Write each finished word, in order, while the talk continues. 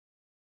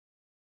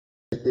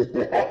I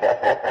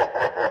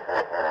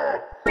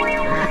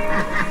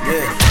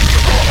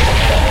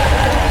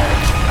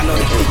know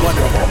they keep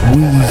wondering.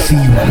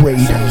 Weezy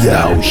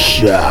Radio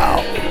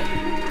Show.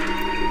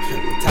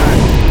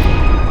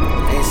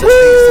 Ain't such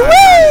thing as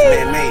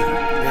time man-made.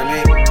 You know what I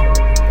mean?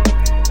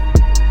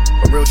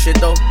 But real shit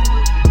though,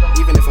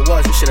 even if it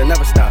was, it should've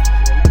never stopped.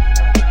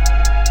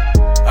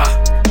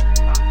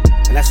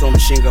 And that's on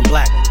Machine Gun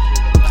Black.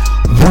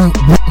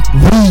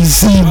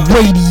 Weezy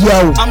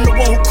Radio. I'm the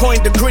one who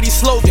coined the gritty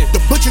slogan.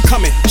 The butcher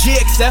coming,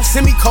 GXF,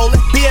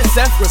 semicolon,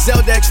 BSF,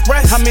 Griselda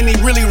Express. How many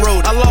really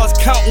rode? I lost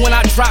count when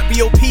I dropped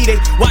BOP. They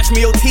watch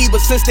me OT,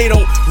 but since they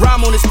don't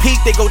rhyme on this peak,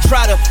 they go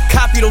try to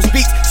copy those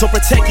beats. So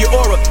protect your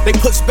aura. They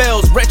put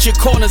spells, wretch your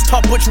corners,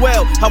 talk butch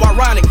well. How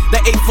ironic,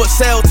 that 8-foot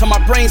cell to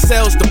my brain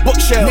cells, the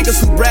bookshelf.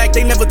 Niggas who brag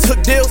they never took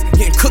deals,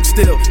 getting cooked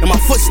still, and my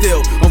foot still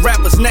on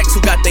rappers' necks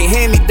who got they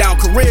hand-me-down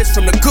careers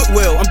from the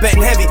Goodwill. I'm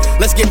betting heavy,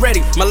 let's get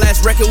ready. My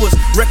last record was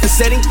record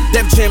setting.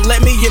 Def Jam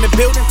let me in the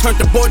building, turned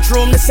the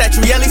boardroom to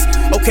Satrielli's.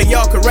 Okay,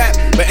 y'all can rap,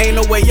 but ain't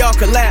no way y'all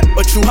can lap.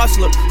 A true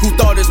hustler who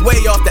thought his way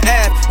off the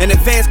ab. In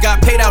advance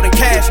got paid out in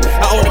cash.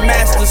 I own the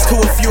masters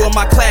to a few of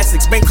my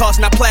classics. Bank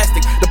cost not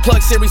plastic, the plug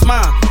series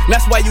mine.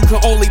 That's why you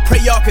can only pray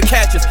y'all can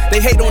catch us.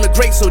 They hate on the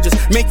great, so just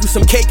make you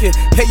some cake and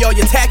pay all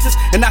your taxes.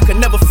 And I could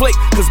never flake,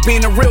 cause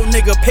being a real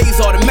nigga pays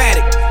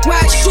automatic.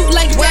 Why shoot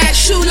like that?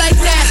 Shoot like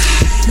that?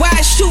 Why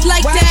shoot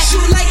like that?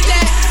 Shoot like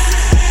that?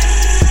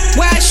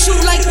 Why shoot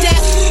like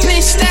that?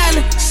 Been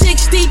styling,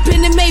 6 deep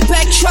in the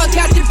Maybach truck,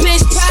 got the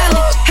bench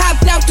piling.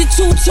 Hopped out the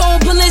two-tone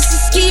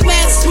ballistic ski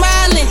mask,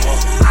 smiling.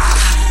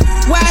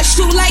 Why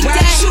shoot like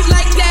that? Shoot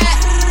like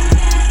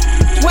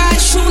that? Why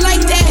shoot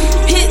like that?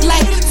 Hit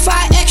like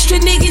 5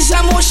 extra niggas,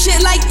 I'm on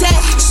shit like that.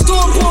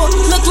 Stormboard,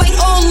 look like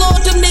oh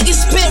Lord, them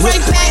niggas spit right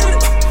back.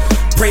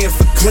 Praying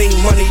for clean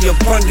money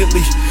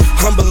abundantly,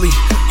 humbly,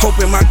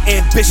 hoping my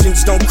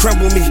ambitions don't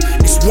crumble me.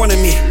 It's one of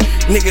me.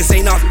 Niggas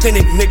ain't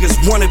authentic, niggas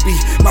wanna be.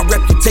 My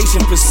reputation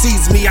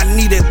precedes me, I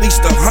need at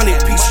least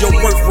 100 piece your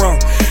worth wrong.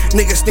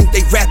 Niggas think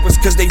they rappers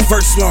cause they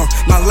verse long.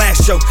 My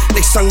last show,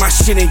 they sung my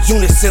shit in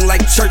unison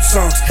like church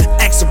songs.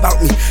 Ask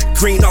about me,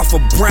 green off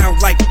of brown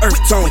like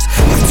earth tones.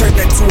 I turned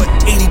that to an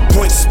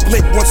 80-point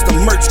split once the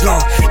merch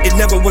gone. It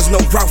never was no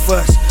route for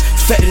us,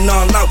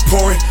 fentanyl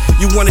outpouring.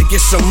 You wanna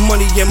get some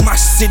money in my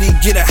city,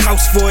 get a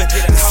house for it.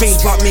 The Fiend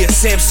bought me a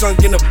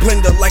Samsung in a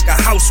blender like a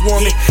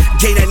housewarming.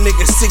 Gave that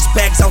nigga 6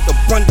 bags out the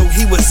bundle,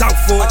 he was out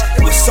for it.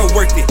 It was so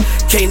worth it.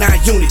 K9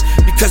 unit,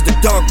 because the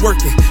dog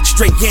working.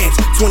 Straight yams,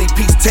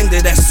 20-piece tender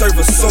that serve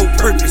a sole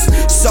purpose.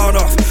 Sawed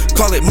off,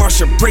 call it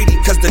Marsha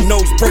Brady, cause the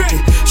nose broken.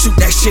 Shoot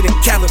that shit in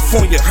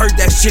California, heard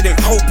that shit in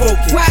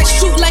Hoboken. Why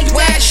shoot like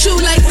that?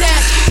 Shoot like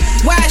that?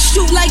 Why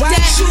shoot like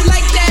that? Shoot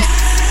like that?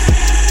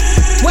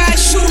 Why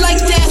shoot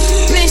like that?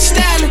 Been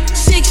styling,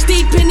 6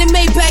 deep in the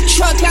Maybach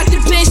truck, got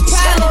the bench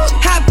piling.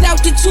 Hopped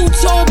out the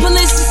two-tone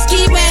ballistic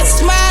ski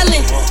mask,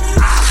 smiling.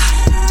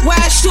 Why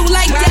shoot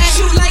like that?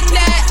 Shoot like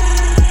that?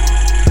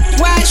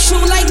 Why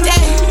shoot like that?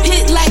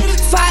 Hit like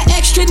 5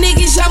 extra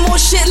niggas, I'm on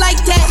shit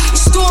like that.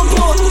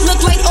 Stormboard,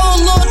 look like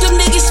oh Lord, them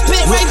niggas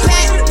spit right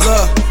back.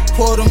 Look,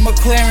 pulled a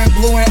McLaren,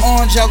 blue and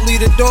orange, I'll leave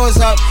the doors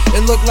up.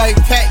 It looked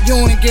like Pat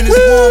Ewing getting his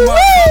warm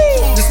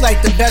up. Just like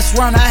the best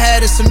run I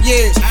had in some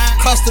years.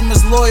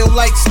 Customers loyal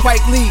like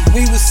Spike Lee,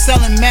 we was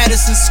selling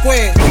Madison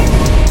Square.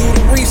 Do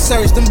the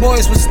research, them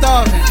boys was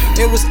starving.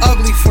 It was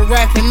ugly for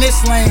rapping this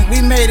lane, we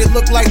made it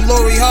look like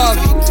Lori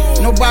Harvey.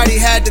 Nobody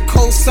had to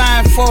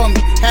co-sign for me.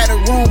 Had a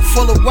room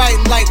full of white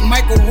like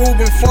Michael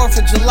Rubin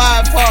 4th of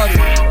July party.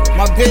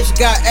 My bitch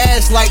got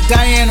ass like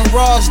Diana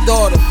Ross'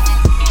 daughter.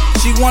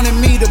 She wanted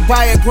me to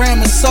buy a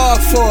gram of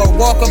salt for her.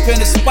 Walk up in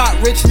the spot,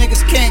 rich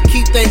niggas can't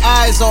keep their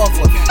eyes off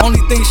her.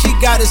 Only thing she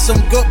got is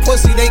some good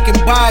pussy they can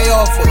buy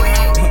off her.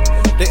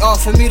 They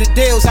offer me the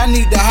deals, I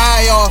need the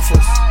high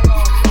offers.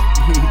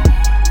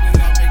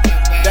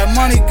 That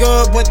money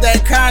good, but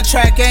that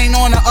contract ain't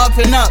on the up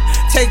and up.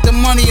 Take the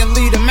money and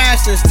lead the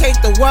masters. Take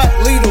the what,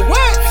 lead the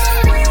what?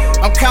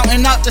 I'm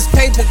counting up this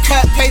paper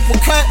cut, paper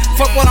cut.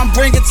 Fuck what I'm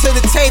bringing to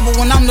the table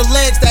when I'm the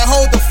legs that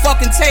hold the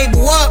fucking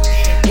table up.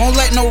 Won't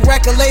let no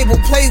record label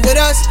play with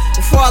us.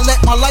 Before I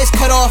let my lights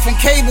cut off and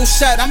cable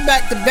shut, I'm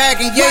back to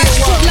back and yeah. Why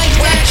shoot like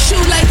that?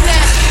 Shoot like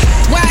that?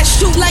 Why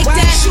shoot like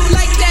that? Shoot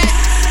like that?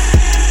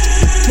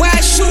 Why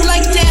shoot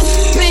like that?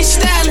 Been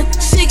styling,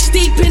 6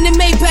 deep in the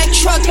Maybach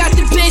truck, got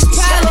the bench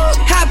piling.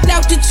 Hopped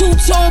out the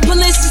two-tone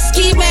ballistic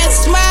ski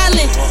mask,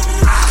 smiling.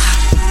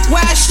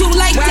 Why shoot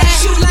like that?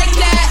 Shoot like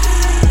that?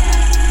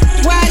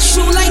 Why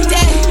shoot like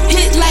that?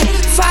 Hit like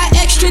 5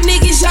 extra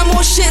niggas, I'm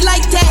on shit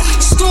like that.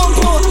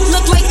 Stormboard,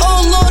 look like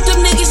oh Lord, them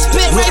niggas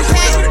spit right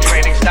back. The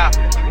train ain't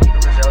stopping. The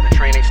Griselda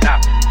train ain't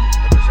stopping.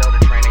 The Griselda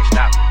train ain't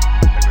stopping.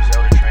 The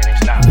Griselda train ain't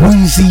stopping.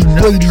 Weezy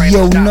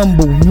Radio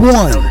number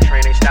 1. The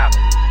train ain't stopping.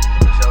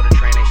 The Griselda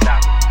train ain't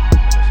stopping.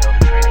 The Griselda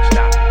train ain't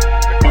stopping.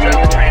 The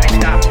Griselda train ain't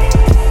stopping.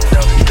 The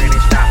Griselda train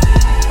ain't stopping. The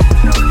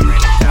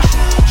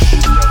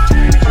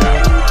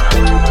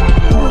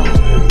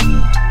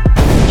Griselda train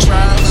ain't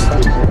stopping. The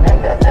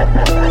Griselda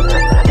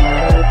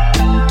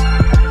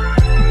train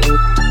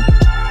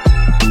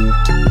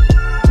ain't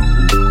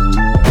stopping.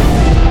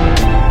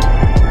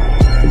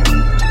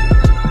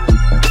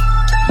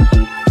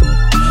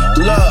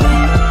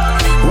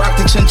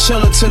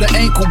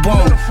 ankle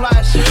bone.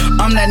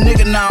 I'm that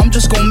nigga now, I'm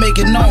just gon' make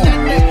it known.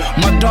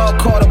 My dog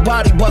caught a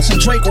body bustin'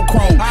 Draco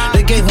Chrome.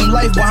 They gave him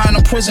life behind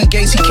the prison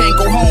gates, he can't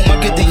go home. I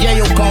get the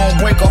yayo gone,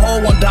 break a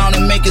whole one down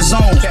and make his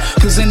own.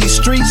 Cause in these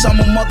streets, I'm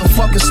a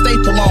motherfucking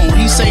staple on.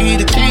 He say he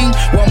the king,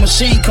 while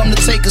Machine come to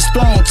take his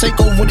throne. Take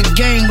over the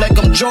game like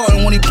I'm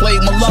Jordan when he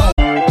played Malone.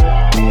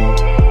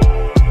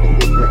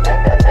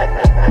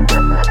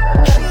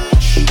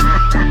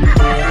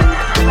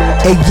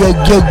 Hey yo,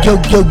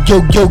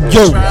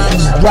 you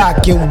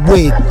rockin'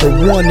 with the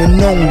one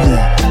and only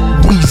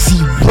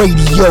Weezy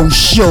Radio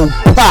Show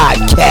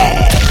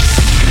Podcast.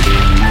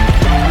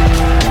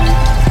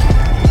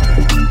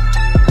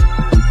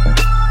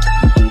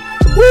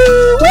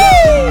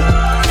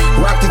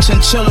 Rock the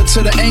chinchilla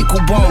to the ankle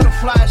bone.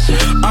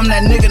 I'm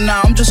that nigga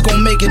now, I'm just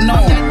gon' make it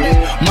known.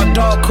 My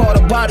dog caught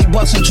a body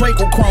bustin'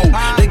 Draco Chrome.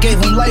 They gave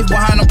him life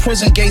behind the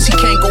prison gates, he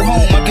can't go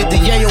home. I get the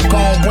yayo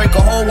gone, break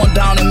a whole one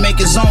down and make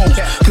his own.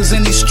 Cause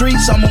in these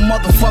streets, I'm a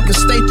motherfucking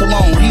staple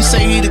on. He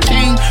say he the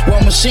king,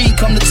 while Machine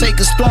come to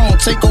take his throne.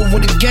 Take over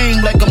the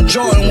game like I'm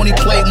Jordan when he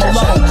played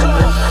Malone.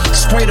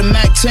 Spray the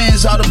Mac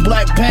 10s out of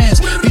black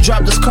pens. He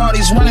dropped his card,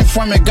 he's running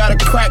from it, got a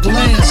cracked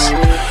lens.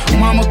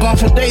 Mama gone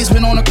for days,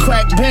 been on a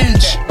crack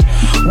bench.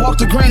 Walk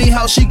to granny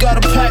house, she got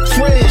a packed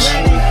fridge.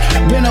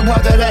 Been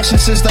about that action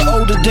since the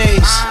older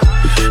days.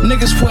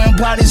 Niggas putting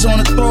bodies on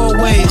the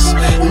throwaways.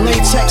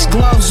 Latex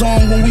gloves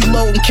on when we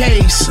loadin'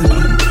 case.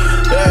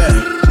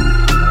 Yeah.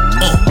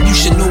 You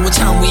should know what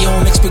time we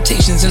on.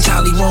 Expectations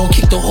entirely wrong.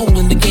 Kicked a hole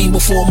in the game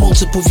before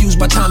multiple views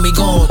by time we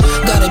gone.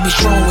 Gotta be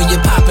strong when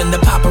you're popping the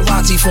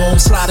paparazzi form.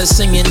 Sliders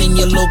singing in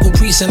your local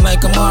precinct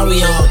like a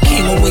Mario.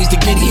 Came a ways to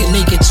get here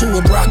naked to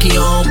a Brocky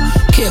arm.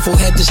 Careful,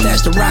 had to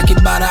stash the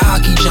rocket by the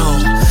hockey John.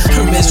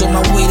 Hermes on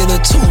my way to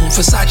the tomb,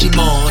 Versace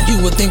bond.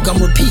 You would think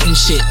I'm repeating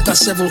shit, got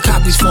several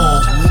copies for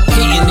him.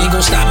 Hating ain't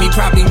gon' stop me,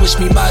 probably wish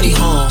me body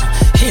harm.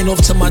 Hand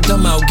off to my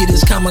dumb out, get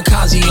his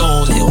kamikaze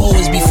on. There'll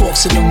always be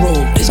forks in the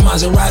road, his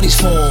Maseratis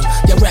form.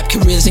 Your rap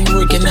careers ain't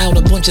working out,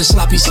 a bunch of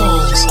sloppy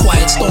songs.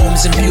 Quiet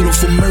storms and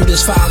beautiful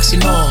murders for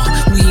oxymoron.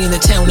 We in the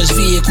town as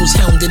vehicles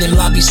hounded in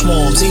lobby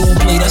swarms. They won't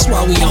play, that's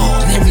why we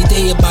on. Every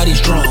day your body's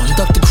drawn,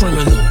 duck the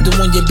criminal, the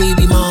one your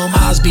baby mom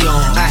eyes be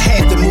on. I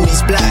have the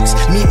Moody's blocks,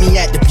 meet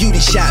me at the beauty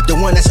shop. The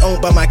one that's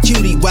owned by my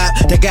cutie wop,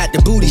 that got the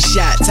booty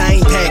shots.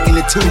 I ain't packing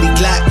the Tootie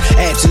Glock,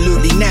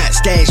 absolutely not.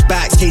 Stash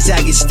box, case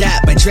I get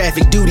stopped by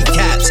traffic duty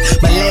cops.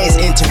 My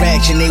last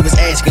interaction, they was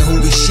asking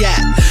who we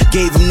shot.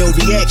 Gave them no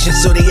reaction,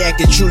 so they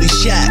acted truly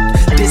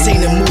shocked. This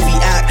ain't a movie,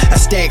 I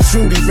stack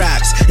fruity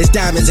rocks. It's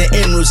diamonds and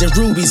emeralds and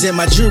rubies in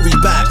my jewelry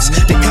box.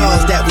 The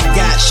cars that we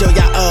got show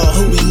y'all all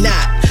who we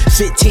not.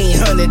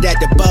 1500 at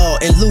the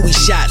ball and Louis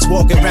shots.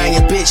 Walking around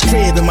your bitch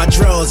crib in my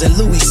drawers and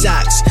Louis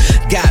socks.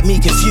 Got me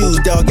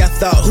confused, dog, I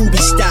thought who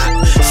be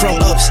stopped. From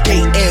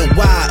upstate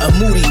NY, a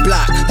moody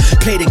block.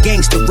 Play the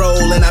gangster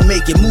role and I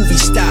make your movie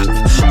stop.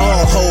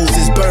 All hoes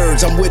is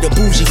birds, I'm with a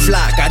bougie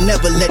flock. I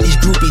never let these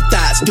groupie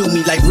thoughts do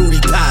me like Rudy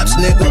Pops,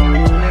 nigga.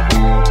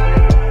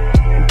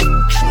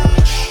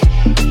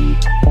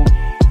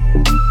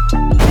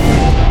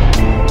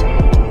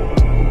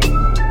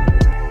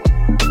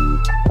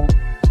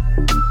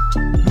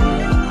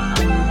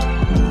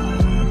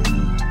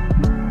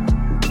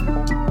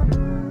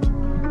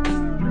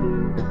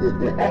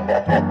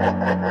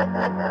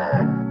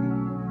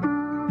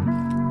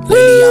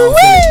 Lady, I don't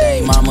feel a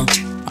thing, mama.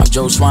 I'm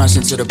Joe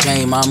Swanson to the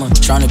pain, mama.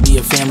 Tryna be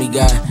a family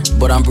guy,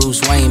 but I'm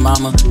Bruce Wayne,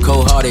 mama.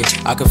 Cold-hearted,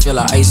 I can feel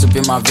the ice up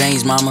in my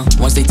veins, mama.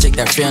 Once they take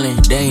that feeling,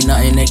 there ain't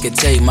nothing they could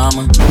take,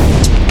 mama.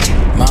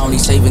 My only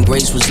saving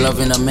grace was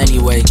loving them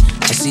anyway.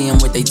 I see them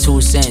with they 2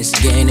 cents,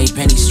 getting they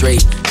penny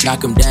straight.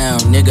 Knock them down,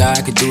 nigga,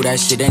 I could do that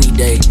shit any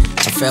day.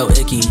 I felt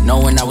icky,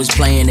 knowing I was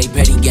playing a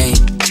petty game.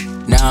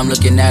 Now I'm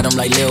looking at him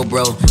like lil'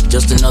 bro,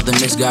 just another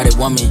misguided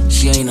woman,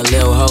 she ain't a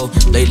lil' hoe.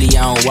 Lately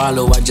I don't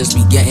wallow, I just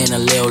be getting a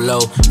lil'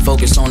 low.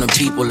 Focus on the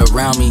people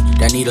around me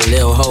that need a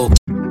lil' hope.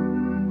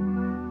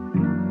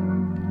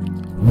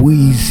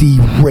 Weezy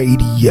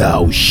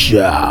Radio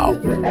Show.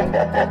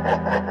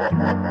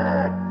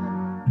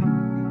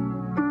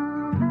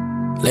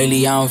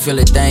 Lately I don't feel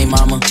a thing,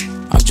 mama.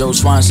 I'm Joe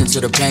Swanson to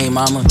the pain,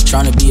 mama.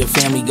 Tryna be a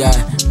family guy,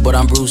 but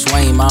I'm Bruce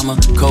Wayne, mama.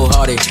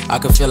 Cold-hearted, I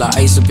can feel the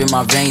ice up in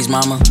my veins,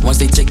 mama. Once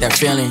they take that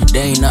feeling,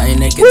 there ain't nothing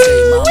they can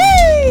take,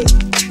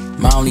 mama.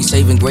 My only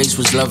saving grace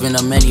was loving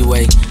them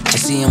anyway. I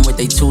see them with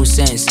they 2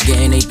 cents,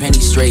 getting they penny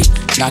straight.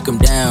 Knock them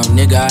down,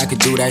 nigga, I could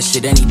do that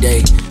shit any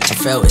day. I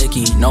felt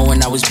icky,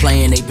 knowing I was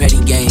playing a petty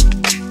game.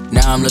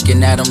 Now I'm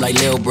looking at him like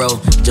lil'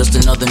 bro, just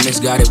another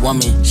misguided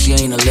woman, she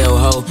ain't a lil'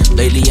 hoe.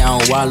 Lately I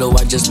don't wallow,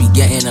 I just be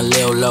getting a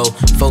lil' low.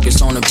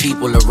 Focus on the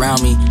people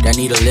around me that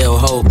need a lil'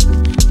 hope.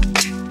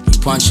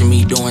 You punching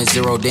me doing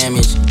 0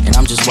 damage, and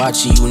I'm just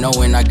watching you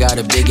knowing I got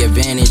a big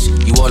advantage.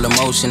 You all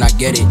emotion, I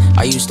get it,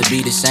 I used to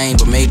be the same,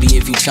 but maybe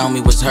if you tell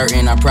me what's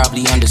hurting, I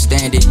probably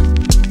understand it.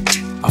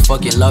 I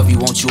fucking love you,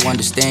 won't you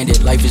understand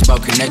it? Life is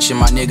about connection,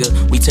 my nigga,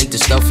 we take the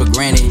stuff for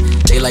granted.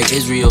 They like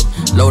Israel,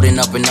 loading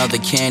up another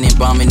cannon,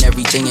 bombing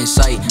everything in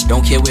sight,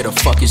 don't care where the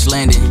fuck it's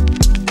landing.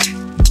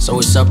 So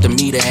it's up to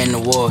me to end the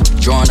war.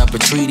 Drawing up a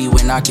treaty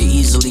when I could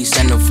easily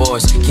send a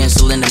force.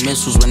 Canceling the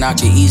missiles when I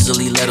could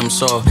easily let them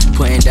soar.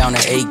 Putting down the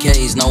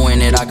AKs knowing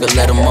that I could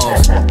let them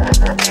off.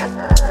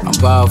 I'm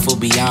powerful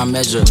beyond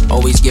measure,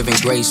 always giving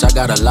grace, I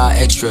got a lot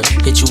extra.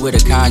 Hit you with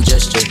a kind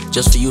gesture,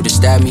 just for you to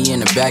stab me in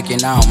the back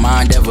and I don't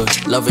mind ever.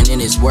 Loving in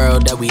this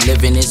world that we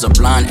live in is a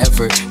blind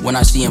effort. When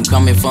I see him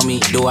coming for me,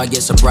 do I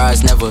get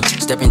surprised? Never.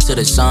 Step into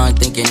the sun,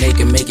 thinking they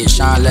can make it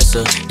shine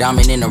lesser.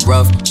 Diamond in the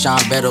rough,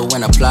 shine better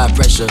when apply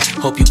pressure.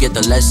 Hope you get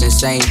the lesson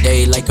same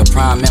day like a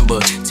prime member.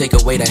 Take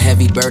away the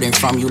heavy burden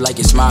from you like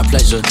it's my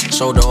pleasure.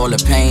 Shoulder all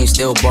the pain,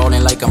 still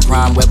balling like I'm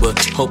Prime Weber.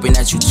 Hoping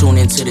that you tune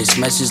into this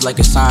message like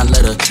a signed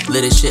letter.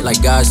 Lit this shit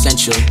like God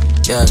sent you.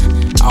 Yeah,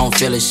 I don't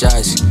feel the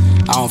shots,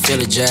 I don't feel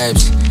the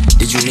jabs.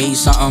 Did you need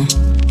something?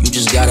 You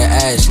just gotta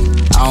ask.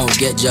 I don't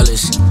get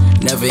jealous,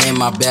 never in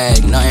my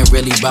bag. Nothing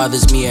really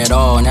bothers me at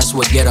all, and that's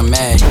what get 'em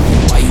mad.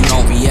 Why you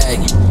don't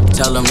react?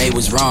 Tell them they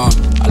was wrong.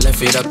 I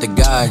left it up to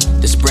God,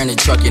 the sprinter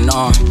trucking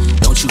on.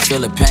 Don't you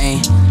feel the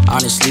pain?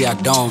 Honestly, I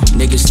don't.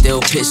 Niggas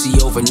still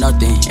pissy over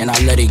nothing, and I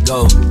let it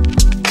go.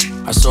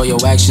 I saw your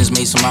actions,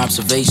 made some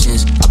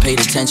observations. I paid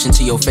attention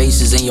to your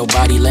faces and your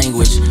body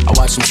language. I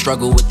watched them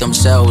struggle with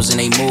themselves and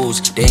they moves.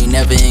 They ain't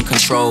never in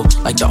control,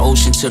 like the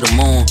ocean to the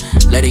moon.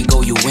 Let it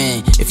go, you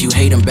win. If you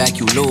hate them back,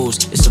 you lose.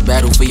 It's a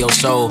battle for your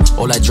soul.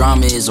 All that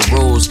drama is a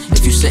rules.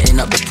 If you sitting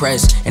up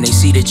depressed and they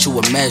see that you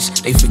a mess,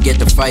 they forget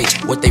to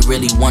fight. What they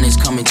really want is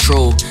coming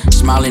true.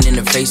 Smiling in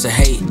the face of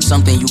hate,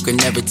 something you can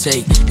never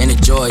take. And the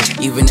joy,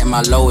 even at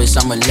my lowest,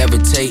 I'ma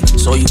levitate.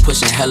 So you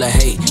pushing hella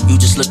hate, you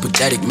just look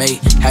pathetic, mate.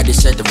 Had to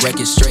set the record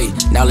straight,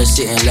 now let's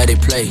sit and let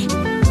it play.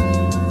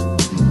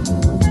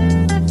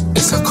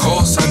 It's a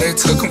cold Sunday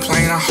to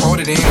complain, I hold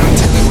it in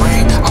until it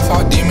rain. I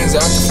fought demons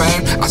after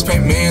fame, I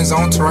spent millions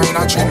on terrain.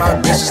 I treat my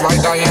bitches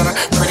like Diana,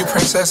 pretty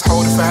princess,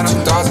 hold a Fanta.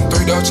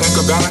 2003 Dolce &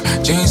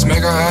 Gabbana, jeans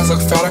make her ass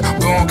look fatter.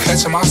 We won't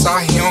catch him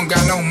outside, he don't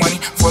got no money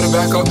for the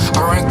backup.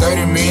 I ran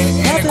 30 million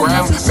in the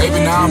ground,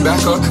 baby now I'm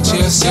back up. She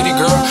a city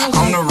girl,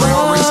 I'm the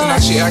real reason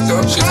that she act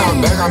up. She talk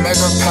back, I make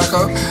her pack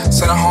up,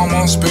 send her home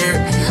on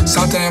spirit.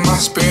 Something in my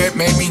spirit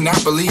made me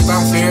not believe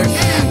I feared.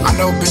 I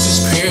know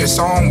bitches period,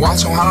 so I'm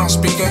watching how I'm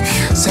speaking.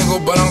 Single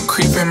but I'm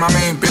creeping, my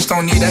main bitch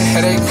don't need a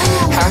headache.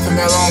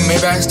 $500,000 on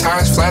Maybach's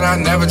tires flat, I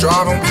never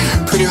drive them.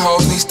 Pretty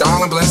hoes need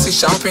styling, Balenci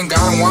shopping, got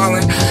them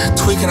wildin'.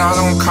 Tweaking out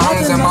on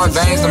commons in my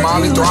veins, the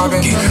Molly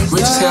throbbing.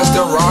 Rich as hell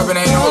still robbing,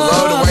 ain't no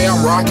love the way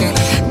I'm rocking.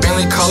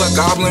 Bentley color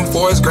goblin,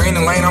 forest green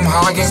and lane I'm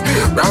hogging.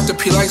 Wrap the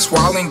P like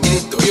swallowing,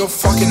 get it through your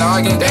fucking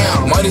noggin.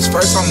 Money's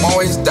first, I'm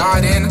always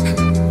died in.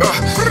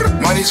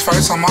 Money's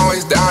first, I'm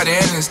always dialed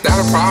in, is that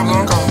a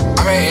problem?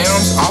 I made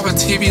M's off of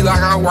TV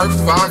like I work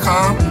for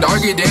Viacom.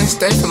 Doggy didn't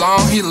stay for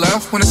long, he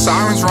left when the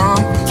sirens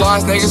rung.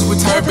 Flies niggas, we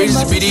turn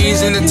bitches,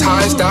 BDs into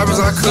ties. Stabbers,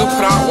 I could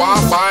put out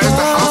wildfires,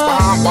 the house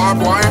behind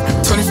barbed wire.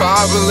 25,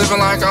 but living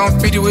like I'm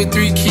 50 with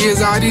 3 kids.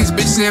 All these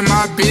bitches in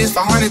my biz,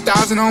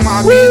 500,000 on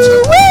my bitch.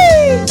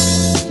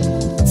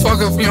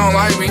 Fuck if you don't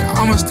like me,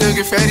 I'ma still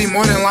get fatty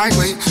more than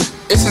likely.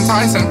 It's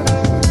enticing.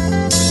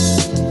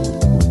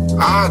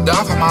 I'll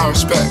die for my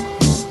respect.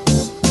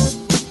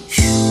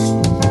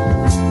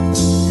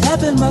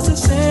 Heaven must have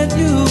sent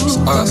you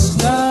Us.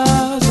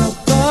 stars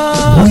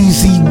above.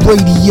 Weezy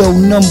Radio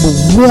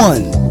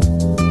 #1.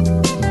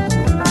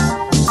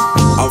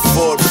 I'm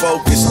forward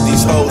focused,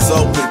 these hoes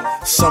open.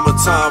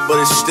 Summertime, but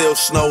it's still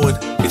snowing.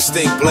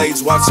 Extinct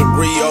blades, watch them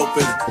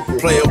reopen.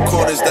 Player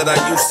corners that I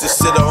used to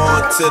sit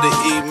on till the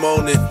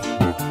E-morning.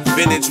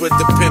 Vintage with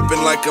the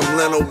pimpin' like I'm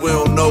Leno, we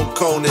don't know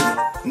Conan.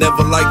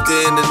 Never liked the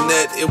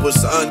internet, it was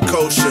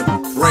unkosher.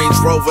 Range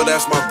Rover,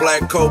 that's my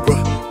black Cobra.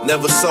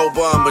 Never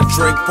sober, I'm a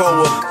drink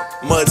poer.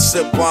 Mud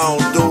sipper, I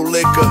don't do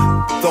liquor.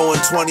 Throwing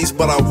 20s,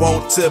 but I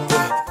won't tip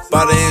her.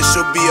 By the end,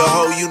 she'll be a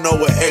hoe, you know,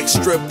 an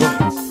ex-stripper.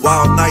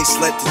 Wild nights,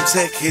 let the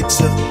tech hit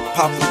ya.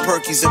 Poppin'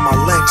 perkies in my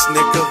legs,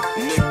 nigga.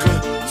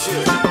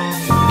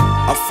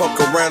 I fuck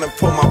around and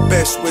put my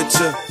best with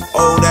ya.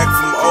 Old act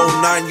from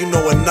 09, you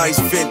know, a nice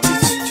vintage.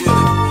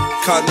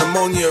 Caught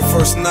pneumonia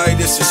first night,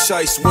 it's a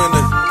shice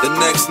winner. The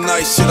next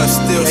night, shit, I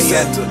still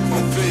sent her.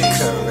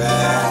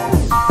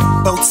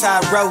 Bow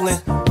tie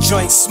rolling,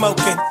 joint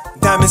smoking.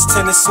 Diamonds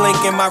tennis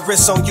linking, my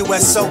wrist on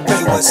US Open.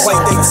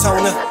 White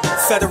Daytona,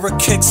 Federer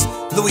kicks.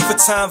 Louis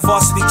Vuitton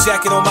varsity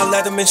jacket on my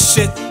Letterman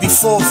shit.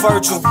 Before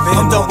Virgil,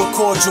 I'm done with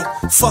cordial.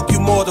 Fuck you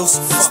mortals,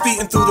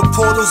 speeding through the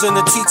portals in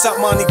the T-top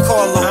Monte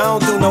Carlo. I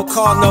don't do no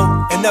car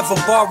note and never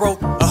borrow.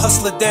 A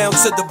hustler down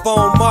to the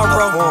bone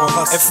marrow.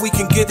 If we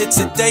can get it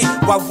today,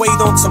 why wait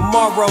on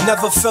tomorrow?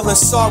 Never feeling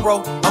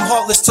sorrow. I'm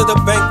heartless to the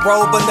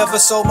bankroll, but never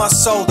sold my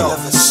soul though.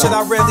 Should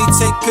I really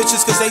take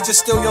pictures cause they just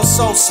steal your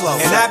soul slow?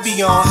 And I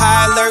be on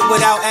high alert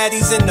without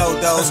addies and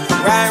no-dos.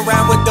 Riding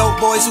around with dope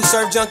boys who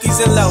serve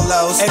junkies and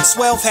lolos. At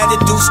 12 had it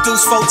deuce,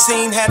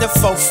 14 had a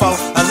fofo.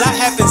 A lot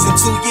happens in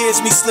 2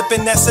 years, me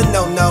slipping, that's a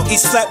no-no.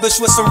 East Flatbush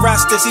with some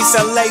rosters, East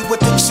LA with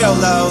the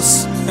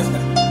cholos.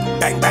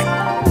 Bang, bang.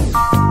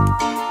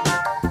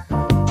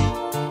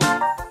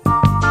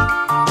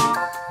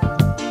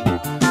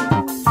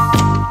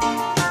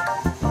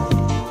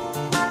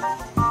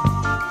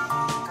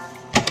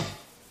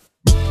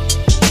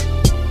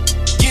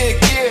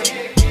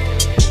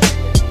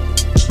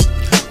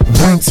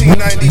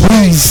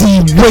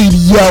 Weezy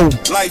Radio.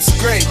 Life's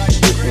great.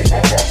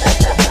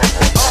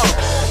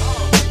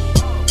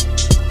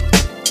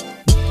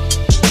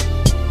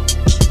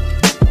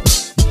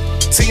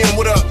 TM,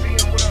 what up?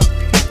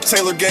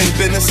 Taylor Gang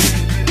Business.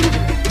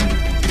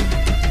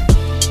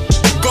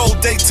 Gold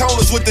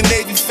Daytonas with the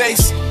Navy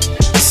face.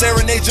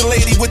 Serenade your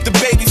lady with the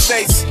baby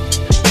face.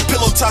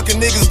 Pillow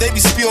talking niggas, they be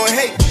spewing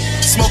hate.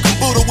 Smoking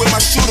Buddha with my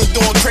shooter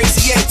doing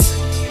crazy eights.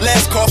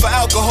 Last call for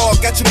alcohol,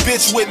 got your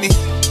bitch with me.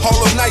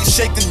 Harlem Nights,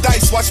 shake the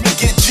dice, watch me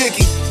get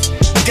jiggy.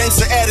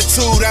 Gangsta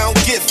attitude, I don't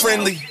get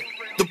friendly.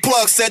 The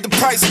plug said the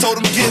price,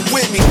 told him get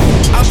with me.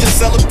 I'm just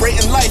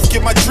celebrating life,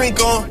 get my drink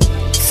on.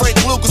 Frank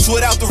Lucas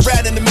without the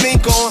rat and the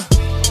mink on.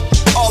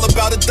 All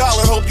about $1,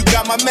 hope you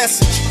got my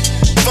message.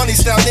 Funny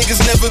style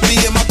niggas never be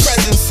in my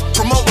presence.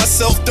 Promote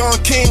myself,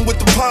 Don King with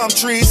the palm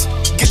trees.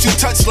 Get you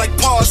touched like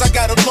paws, I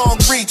got a long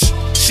reach.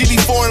 She be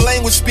foreign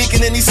language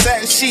speaking in these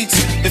satin sheets.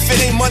 If it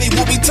ain't money,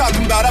 we'll be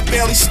talking about, I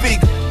barely speak.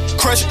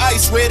 Crush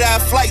ice, red-eye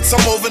flights,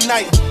 I'm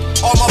overnight.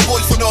 All my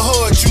boys from the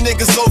hood, you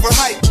niggas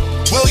overhyped.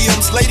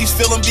 Williams, ladies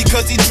feel him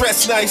because he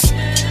dressed nice.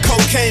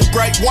 Cocaine,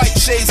 bright white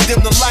shades,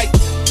 dim the light.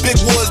 Big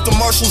Woods, the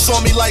marshals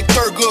on me like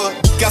Thurgood.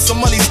 Got some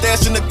money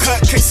stashed in the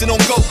cut, case it don't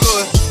go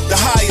good. The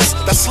highest,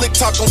 that slick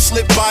talk don't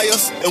slip by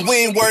us. And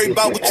we ain't worried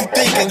about what you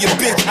think and your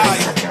bitch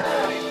higher.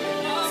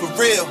 For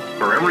real.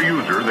 For every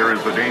user, there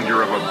is the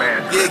danger of a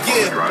bad trip on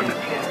the drug,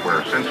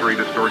 where sensory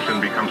distortion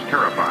becomes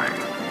terrifying,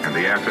 and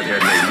the acid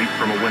head may leap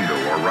from a window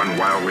or run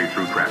wildly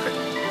through traffic.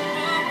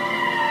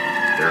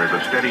 There is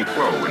a steady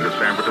flow into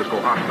San Francisco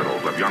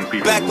hospitals of young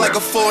people back who like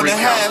have a 4 and a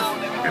half.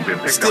 And been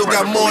picked Still up by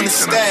got the more in the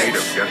police in a state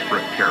of stash.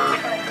 desperate terror.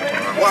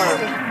 Word.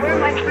 Where's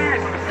my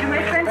friend? Do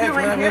my friend do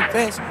right here?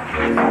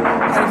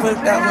 Gotta put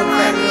that little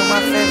family on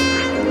my face.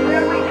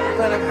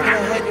 Put a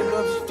hundred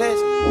of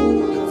face.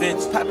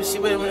 Vince poppin'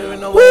 shit with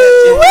no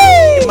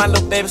way. And my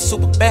little baby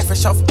super bad,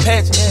 fresh off a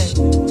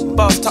pageant.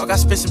 Boss talk, I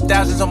spent some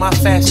thousands on my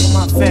fashion.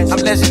 I'm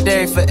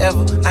legendary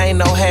forever, I ain't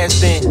no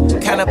has-been.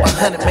 Count up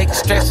 100, making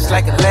stretches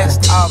like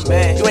elastic. Oh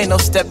man, you ain't no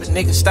steppin',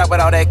 nigga, stop with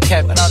all that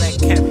cap.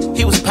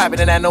 He was poppin'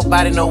 and I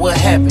nobody know what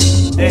happened.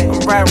 I'm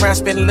riding around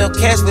spending a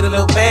little cash with a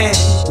little bag.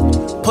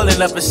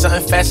 Pulling up in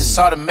something fast, it's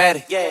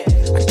automatic. I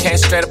came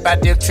straight up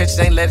out there, trenches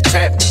ain't let it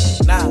trap me.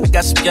 I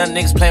got some young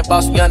niggas playing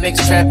ball, some young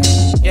niggas trapping.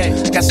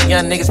 I got some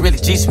young niggas really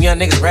G, some young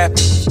niggas rapping.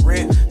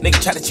 Nigga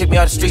try to trip me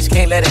off the streets,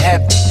 can't let it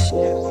happen.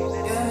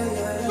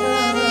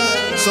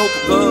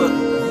 Super good.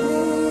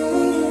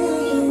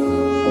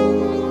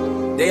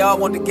 They all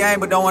want the game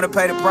but don't want to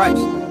pay the price.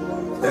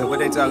 That's what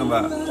they talking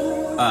about.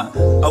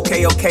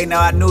 Okay, now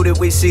I knew that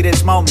we'd see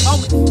this moment.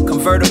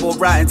 Convertible,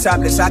 rotten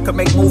topless, I could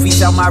make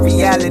movies out my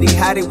reality.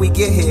 How did we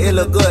get here? It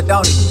look good,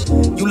 don't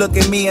it? You look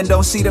at me and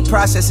don't see the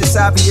process. It's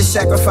obvious,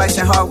 sacrifice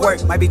and hard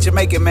work. Might be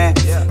Jamaican, man.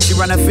 She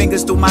run her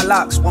fingers through my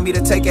locks, want me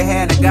to take a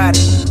hand and guide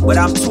it. But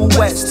I'm too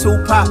West,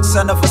 too pop,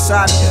 son of a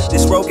solid.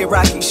 This road get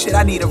rocky, shit,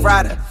 I need a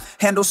rider.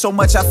 Handle so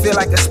much, I feel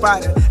like a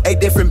spider. 8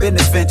 different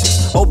business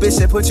ventures. Old bitch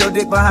said, put your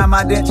dick behind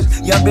my dentures.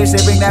 Young bitch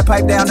said, bring that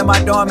pipe down to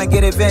my dorm and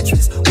get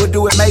adventurous. We'll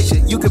do it major.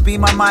 You could be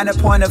my minor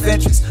point of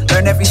interest.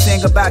 Learn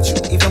everything about you,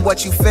 even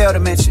what you fail to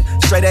mention.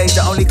 Straight A's,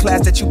 the only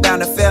class that you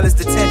bound to fail is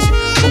detention.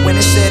 But when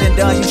it's said and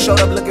done, you showed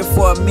up looking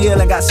for a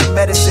meal and got some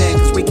medicine.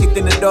 Cause we kicked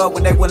in the door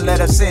when they wouldn't let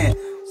us in.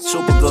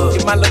 Super good.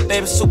 Yeah, my little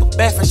baby super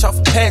bad, fresh off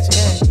a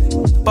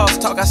pageant. Boss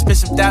talk, I spent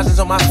some thousands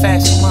on my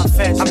fashion.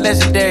 I'm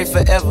legendary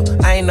forever,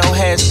 I ain't no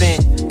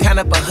has-been. Count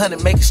up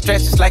 100, making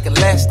stretches like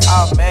elastic.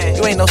 Oh man,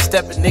 you ain't no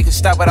steppin', nigga,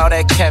 stop with all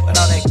that cap.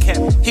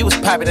 He was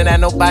poppin' and I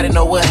nobody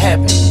know what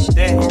happened.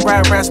 I'm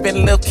riding around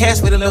spending a little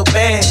cash with a little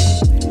bag.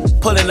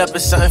 Pulling up in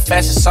something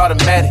fast, it's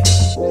automatic.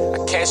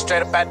 I came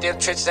straight up out there,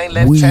 trenches ain't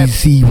let it trap.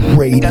 Weezy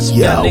Radio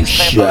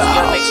Show.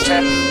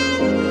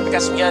 I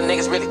got some young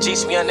niggas really G,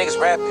 some young niggas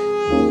rapping.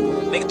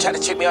 Nigga try to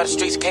trick me off the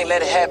streets, can't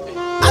let it happen.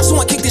 I just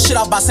wanna kick this shit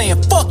off by saying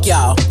fuck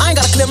y'all. I ain't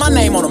gotta clear my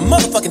name on a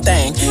motherfucking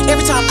thing.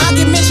 Every time I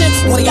get mentioned,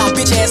 one of y'all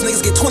bitch ass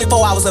niggas get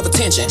 24 hours of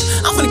attention.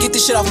 I'm finna get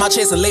this shit off my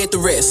chest and lay it to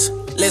rest.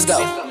 Let's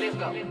go.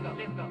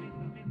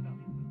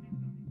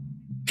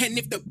 And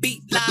if the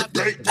beat live,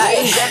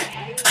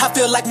 I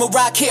feel like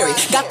Mariah Carey.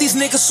 Got these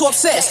niggas so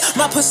obsessed.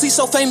 My pussy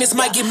so famous,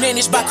 might get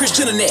managed by Chris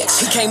Jenner next.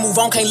 He can't move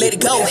on, can't let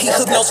it go. He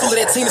hook nose full of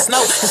that Tina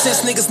Snow. And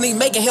since niggas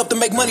need making help to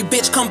make money,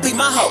 bitch, come be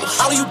my hoe.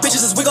 All of you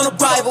bitches is wig on the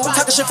Bible.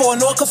 Talking shit for a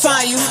Noah could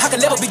find you. I can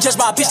never be judged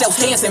by a bitch that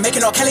was dancing,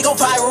 making R. Kelly go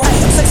viral.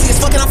 I'm sexy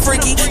as fuck and I'm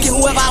freaky. Get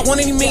whoever I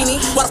want, any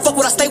meanie. Why the fuck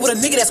would I stay with a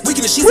nigga that's weak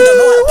in the sheets and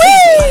don't know how to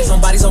please me?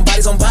 Bodies on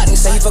bodies on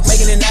bodies. Say he fuck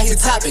making it, now he the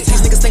topic.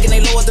 These niggas thinking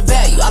they lower the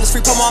value. All this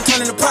free promo, I'm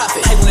turning to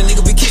profit. Hey, when a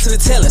nigga be kissing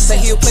the teller, say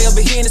he'll play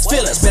over here in his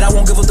feelings. Bet I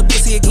won't give up the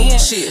pussy again.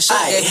 Shit,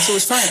 gave it to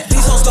his friend.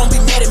 These hoes don't be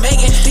mad at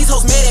Megan. These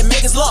hoes mad at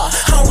Megan's law.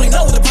 I don't really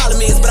know what the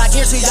problem is, but I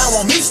guarantee y'all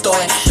want me to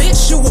start.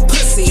 Bitch, you a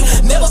pussy.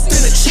 Never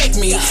finna check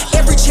me.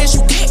 Every chance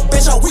you get,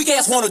 bitch, your weak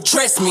ass wanna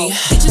dress me.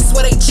 Bitches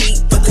swear they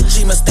cheat, but the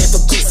G must stand for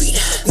goofy.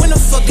 When the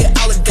fuck did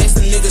all the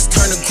gangsta niggas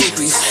turn to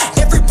groupies?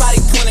 Everybody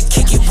wanna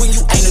kick it when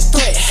you ain't a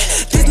threat.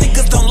 These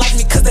niggas don't like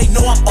me cause they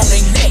know I'm on their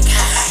neck.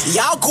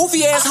 Y'all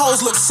goofy ass hoes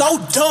hoes look so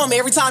dumb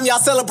every time y'all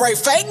celebrate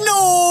fake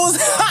news.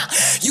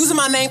 Using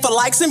my name for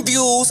likes and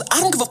views.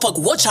 I don't give a fuck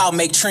what y'all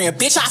make trend,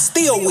 bitch, I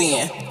still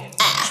win.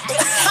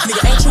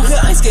 Nigga, ain't you here?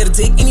 I ain't scared of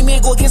dick. Any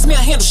man go against me,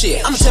 I handle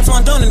shit. I'm a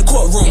Teflon done in the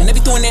courtroom. They be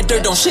throwing that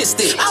dirt, don't shit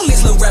stick. All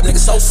these little rap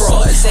niggas so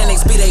fraud.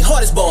 Xanax be they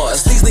hardest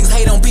bars. These niggas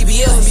hate on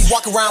BBL and be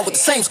walking around with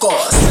the same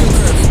scars. Slim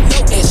curvy, no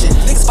etching.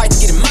 Niggas fight to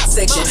get in my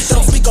section.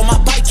 Don't speak on my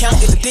bite count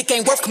if the dick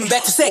ain't worth coming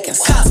back for seconds.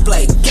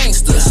 Cosplay,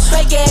 gangsters,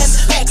 fake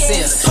ass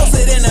accents.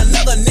 Posted in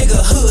another nigga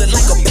hood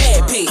like a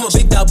bad bitch. I'm a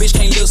big dog bitch,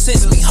 can't live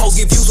since me.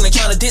 Hoes get views when they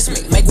tryna diss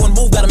me. Make one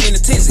move, got them in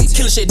the tizzy.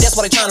 Killing shit, that's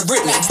why they tryna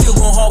rip me. Still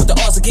going hard with the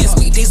odds against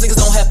me. These niggas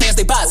don't have fans,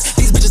 they bots.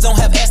 These bitches don't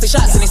have ass, they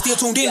shots. And they still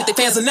tuned in if they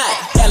fans or not.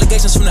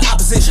 Allegations from the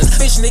opposition.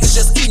 Bitch niggas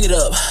just eating it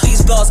up.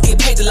 These blogs get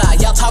paid to lie.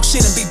 Y'all talk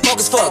shit and be broke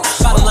as fuck.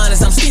 Bottom line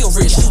is I'm still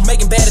rich. You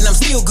making bad and I'm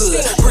still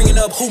good.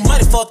 Bringing up who might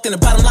have fucked and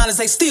the bottom line is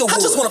they still would.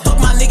 I just wanna fuck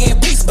my nigga in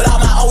peace, but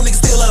all my old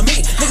niggas still love me.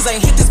 Niggas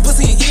ain't hit this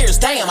pussy in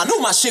years. Damn, I knew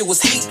my shit was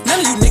heat.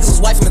 None of you niggas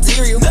was wifey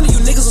material. None of you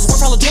niggas was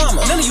worth all the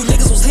drama. None of you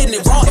niggas was hitting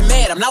it raw and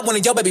mad. I'm not one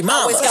of your baby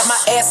mamas. Always got my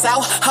ass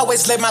out.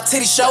 Always let my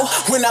titty show.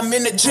 When I'm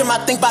in the gym,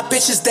 I think about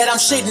bitches that I'm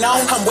shitting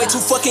on. I'm way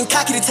too fucking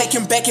cocky to take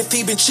him back if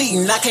he been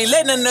cheating. I can't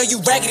let none of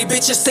you raggedy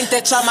bitches think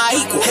that y'all my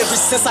equal. Ever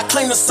since I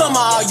claimed the summer,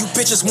 all you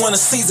bitches want a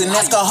season.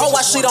 Ask a hoe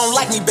why she don't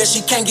like me, bet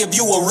she can't give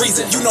you a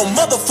reason. You know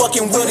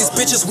motherfucking well these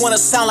bitches wanna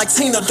sound like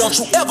Tina. Don't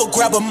you ever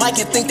grab a mic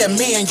and think that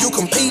me and you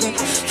competing.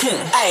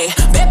 Ayy,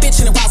 bad bitch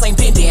in the walls ain't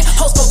bending.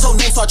 Hoes photo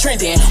names start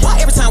trending. Why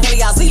every time one of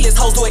y'all Z-list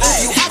hoes do an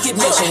interview, I get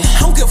mentioned?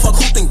 I don't give a fuck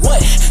who think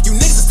what. You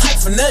niggas is type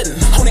for nothing.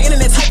 On the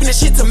internet typing that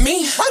shit to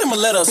me, write him a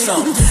letter or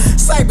something.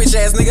 Say bitch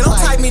ass nigga, don't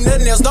type me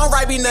nothing else. Don't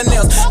write me nothing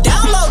else.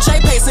 Download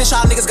JPay since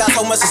y'all niggas got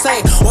so much to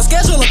say. Or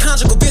schedule a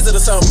conjugal visit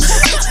or something.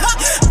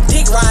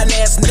 Dick riding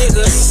ass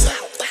niggas.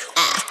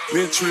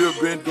 Me and Tria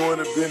been doing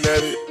it, been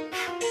at it.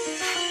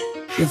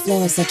 Your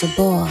flow is such a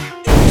bore.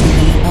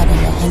 Drinking the bottle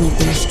of honey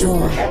through a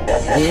straw.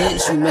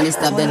 Bitch, you really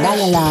stop the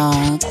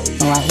dialogue.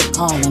 So I hit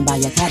calling by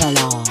your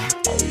catalog.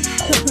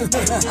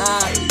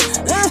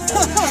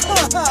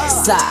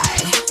 Sigh,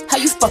 how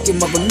you fucking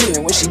mother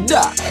million when she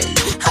died?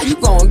 How you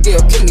gonna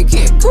get a king and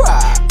can't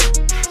cry?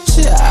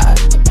 Shot,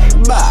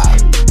 Bob,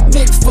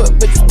 Bigfoot,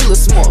 but you still a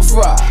small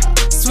fry.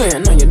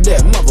 Swearing on your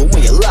dead mother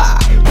when you lie.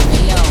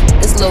 Hey yo,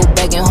 this little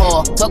begging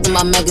whore, talking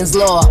about Megan's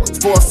Law.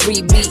 For a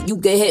free beat, you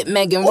can hit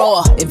Megan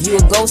Raw. If you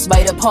a ghost,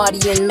 by the party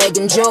in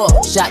Megan jaw.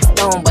 Shot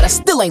stone, but I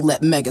still ain't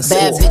let Megan soar.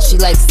 Bad bitch, she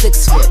like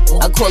 6 foot.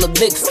 I call her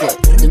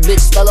Bigfoot. The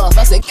bitch fell off,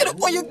 I said, get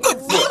up on your good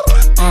foot.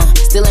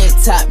 Still ain't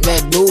top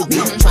red booby.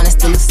 Tryna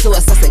steal a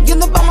source, I said,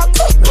 get up on my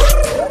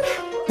cookbook.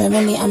 But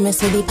really, I'm a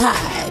city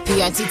pie.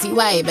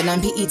 P-R-T-T-Y, but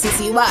I'm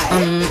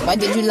P-E-T-T-Y. Why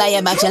did you lie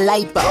about your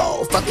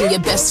lipo? Fucking your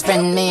best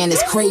friend, man,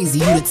 is crazy.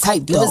 You the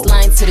type, though. You was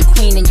lying to the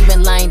queen and you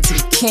been lying to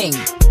the king.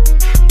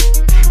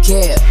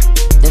 Girl,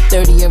 the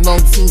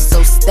 30-year-old teen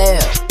so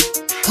stale.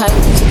 Kind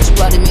of kicked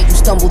you out and made you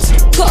stumble to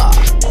the car.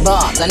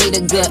 Bobs, I need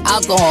a good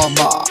alcohol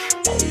bar.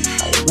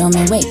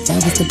 Roman, wait,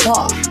 that was the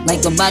bar.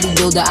 Like a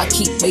bodybuilder, I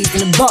keep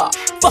raising the bar.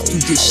 Fuck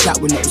you, get shot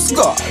with no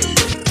scar.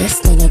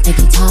 This nigga think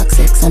he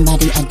toxic,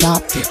 somebody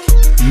adopt it.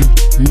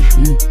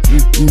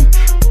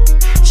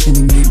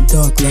 Shouldn't be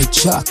dark like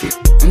chocolate.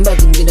 I'm about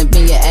to get up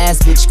in your ass,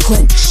 bitch,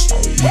 clench.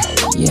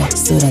 Yeah,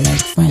 sorta like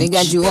French. They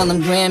got you all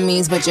them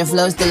Grammys, but your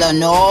flow still a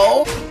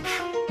no.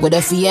 With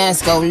a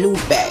fiasco, Lupe.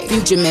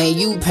 Future man,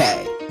 you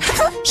pay.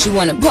 She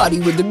wanna party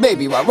with the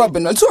baby while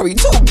rubbing a Tory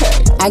toupee.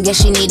 I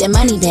guess she needed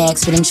money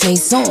bags for them Trey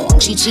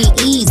songs. She cheat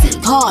easy,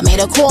 Paul made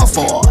a call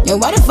for. Yo,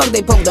 why the fuck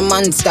they poke the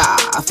monster?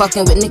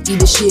 Fucking with Nicki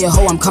this year,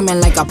 ho, I'm coming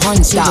like a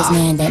punch star. She just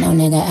mad that no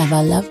nigga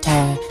ever loved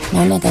her.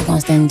 No nigga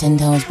gon' stand 10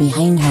 toes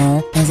behind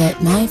her. Is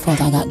it my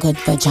fault I got good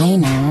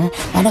vagina?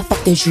 Why the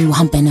fuck is you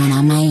humping on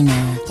a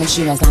minor? Cause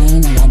she was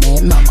lying on your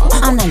dead mama.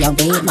 I know your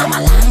dead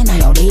mama, lying on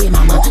your dead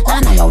mama. I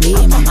know your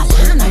dead mama,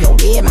 lying on your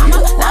dead mama.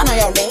 I know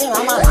your dead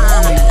mama,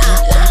 lying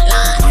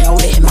on your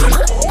dead mama.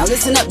 Now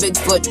listen up,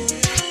 Bigfoot.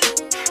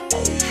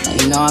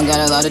 You know I got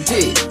a lot of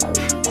tea.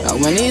 I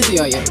went easy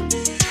on you.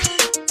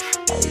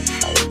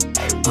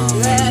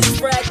 Last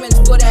fragments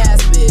for the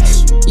ass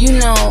bitch. You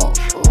know,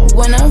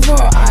 whenever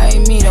I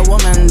meet a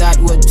woman that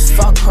would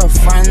fuck her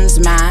friend's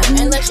man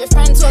and let your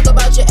friend talk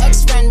about your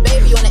ex-friend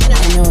baby on the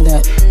internet, I know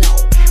that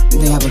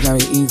they have a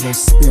very evil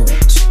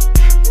spirit.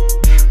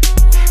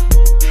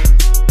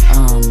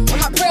 Where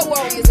my prayer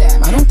warriors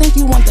at? I don't think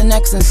you want the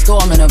next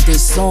installment of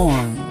this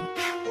song.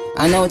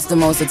 I know it's the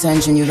most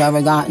attention you've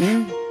ever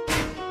gotten.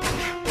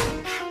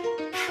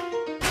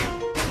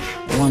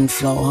 One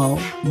flow ho,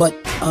 but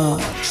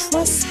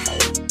trust me,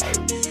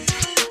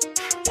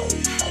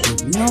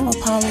 if you don't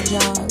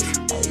apologize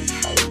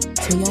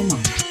to your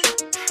mom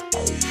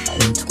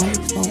in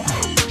 24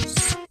 hours,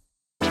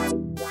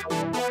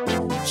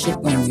 shit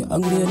gonna be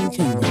uglier than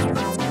Kimberly.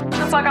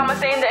 Just like I'ma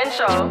say in the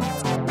intro.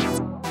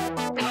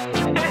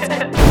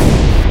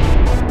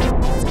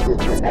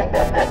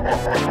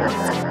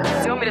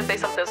 You want me to say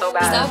something so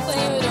bad? Stop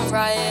playing with them,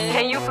 Riot.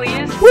 Can you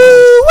please?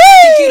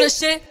 Woo-wee! Think you the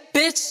shit,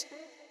 bitch?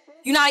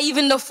 You not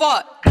even the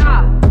fault.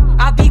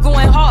 I be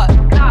going hard.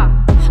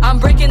 I'm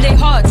breaking their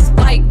hearts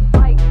like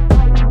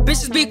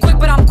Bitches be quick,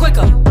 but I'm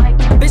quicker.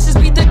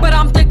 Bitches be thick, but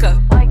I'm thicker.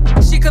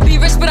 She could be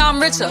rich, but I'm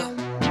richer.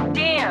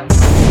 Damn.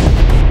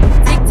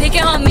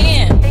 Taking her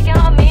man.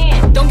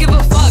 Don't give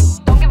a fuck.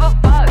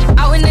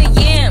 Out in the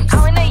yams.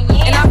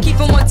 And I'm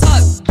keeping one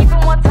tuck.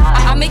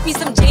 I make me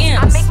some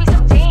jams.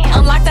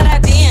 Unlock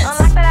that band.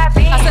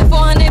 I said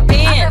 400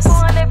 bands.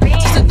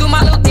 Just to do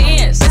my little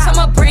dance. Bitch,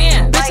 I'm a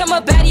brand. Bitch, I'm a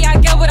baddie. I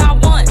get what I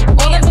want.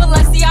 All in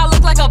Valencia, I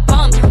look like a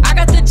bum. I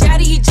got the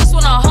jaddy, he just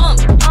wanna hump.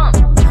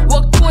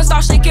 Walk through and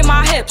start shaking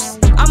my hips.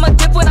 I'm a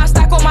dip when I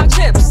stack on my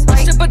chips.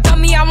 Strip a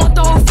dummy, I want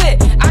the whole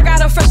fit. I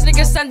got a fresh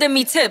nigga sending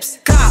me tips.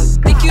 God,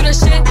 think you the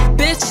shit,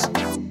 bitch?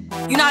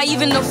 You not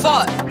even the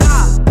fault.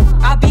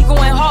 I be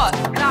going hard.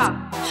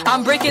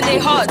 I'm breaking their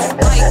hearts.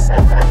 Like,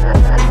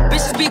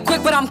 bitches be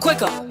quick, but I'm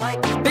quicker.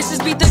 Bitches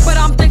be thick, but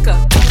I'm thicker.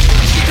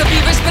 She could be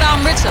rich, but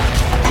I'm richer.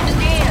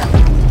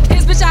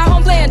 His bitch at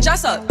home playing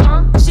dress up.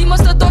 She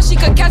must've thought she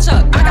could catch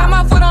up. I got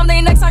my foot on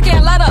their necks, I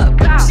can't let up.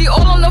 She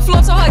all on the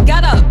floor, so her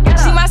get up.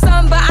 She my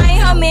son, but I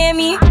ain't her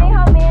mammy.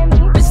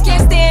 Bitch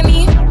can't stand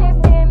me.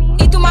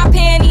 Eat through my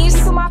panties.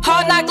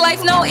 Hard knock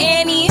life, no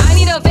Annie. I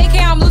need a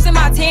vacay, I'm losing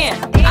my tan.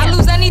 I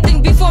lose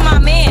anything before my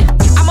man.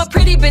 I'm a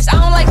pretty bitch, I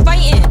don't like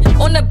fighting.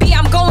 On the beat,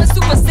 I'm going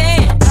super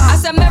saiyan. I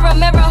said, mirror,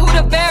 mirror, who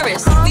the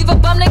fairest? Leave a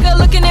bum nigga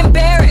looking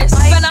embarrassed.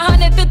 Spend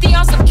 150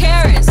 on some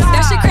carrots.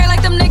 That shit crazy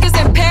like them niggas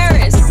in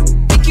Paris.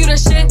 Think you the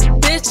shit,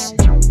 bitch?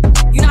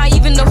 You not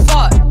even the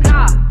fault.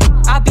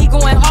 I be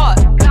going hard.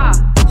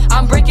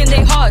 I'm breaking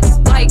their hearts.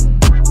 Like,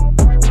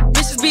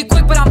 bitches be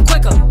quick, but I'm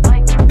quicker.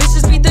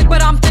 Bitches be thick,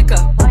 but I'm thicker.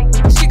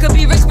 She could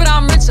be rich, but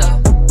I'm richer.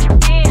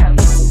 Damn.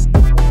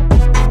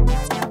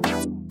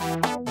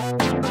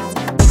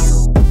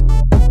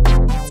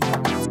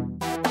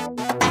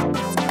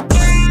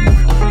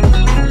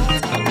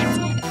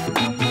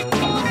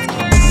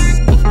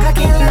 I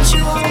can't let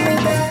you hold me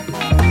back.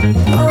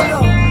 Oh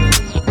no.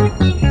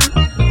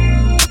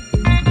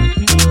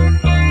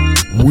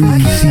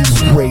 Weezy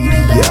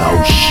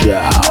Radio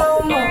Show.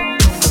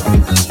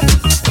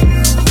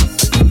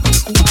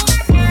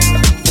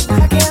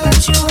 I can't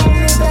let you hold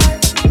me back.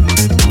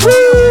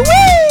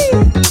 Woo-wee!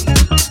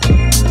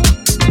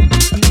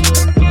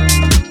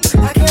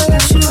 I can't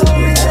let you hold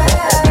me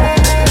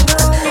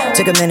back.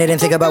 Take a minute and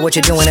think about what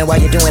you're doing and why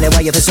you're doing it, why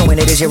you're pursuing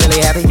it. Is you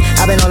really happy?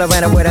 I've been all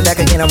around the world and back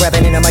again. I'm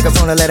rapping in the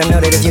microphone to let them know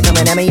that if you're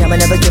coming at me, I'ma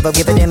never give up,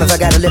 give a damn if I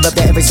gotta live up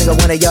to every single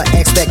one of your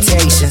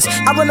expectations.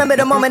 I remember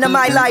the moment of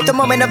my life, the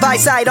moment of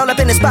eyesight, all up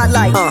in the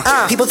spotlight.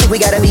 People think we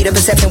gotta be the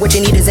perception. What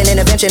you need is an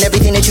intervention.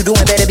 Everything that you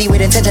doing better be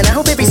with intention. I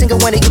hope every single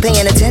one of you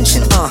paying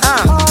attention.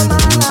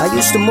 I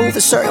used to move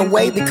a certain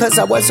way because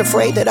I was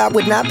afraid that I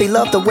would not be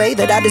loved the way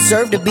that I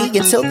deserved to be,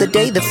 until the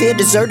day the fear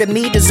deserted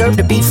me. Deserved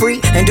to be free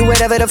and do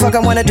whatever the fuck I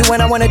wanna do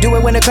when I wanna do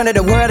it. When it comes to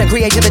the world and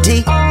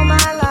creativity. All my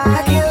life,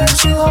 I can't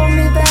let you hold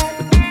me back.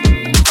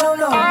 Oh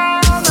no. All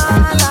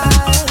my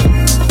life,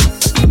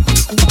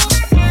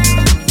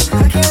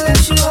 I can't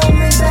let you hold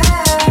me back.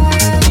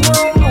 No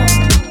more.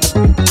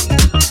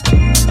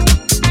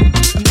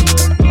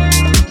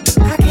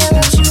 I can't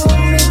let you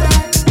hold me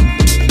back.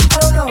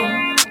 Oh no.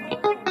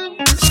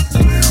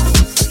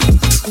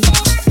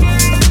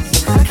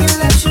 I can't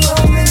let you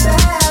hold me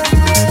back.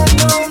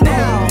 No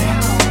more.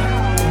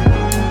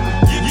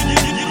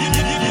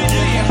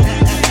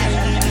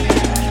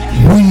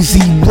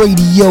 Weezy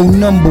Radio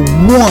 #1.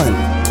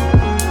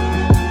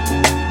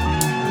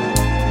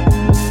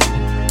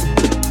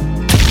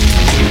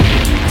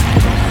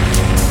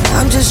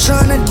 I'm just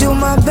trying to do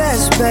my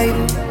best,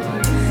 baby.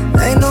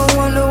 Ain't no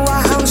wonder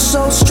why I'm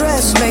so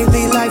stressed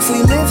lately. Life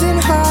we living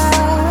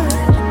hard.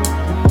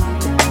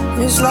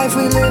 This life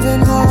we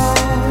living hard.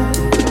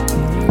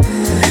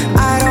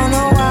 I don't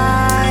know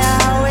why I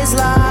always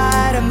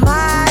lie to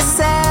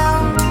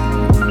myself.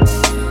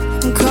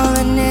 I'm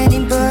calling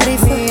anybody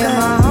for me and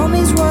my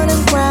homies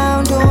running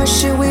around doing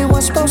shit we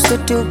weren't supposed to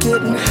do.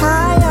 Getting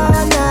high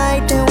all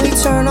night, then we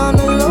turn on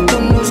the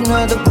local news.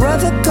 Another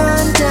brother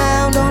gunned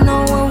down. Don't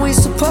know what we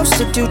supposed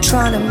to do,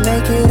 trying to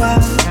make it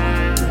out.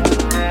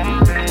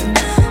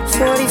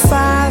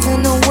 45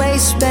 in the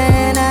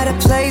waistband, at a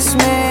place,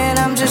 man.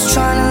 I'm just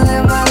trying to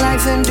live my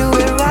life and do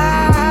it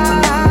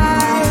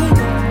right.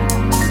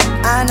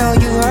 I know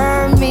you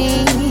heard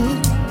me.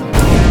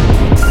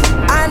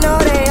 I know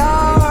they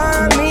all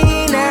heard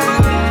me now.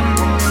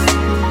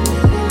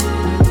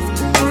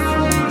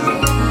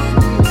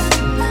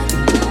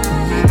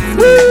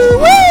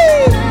 Woo-wee!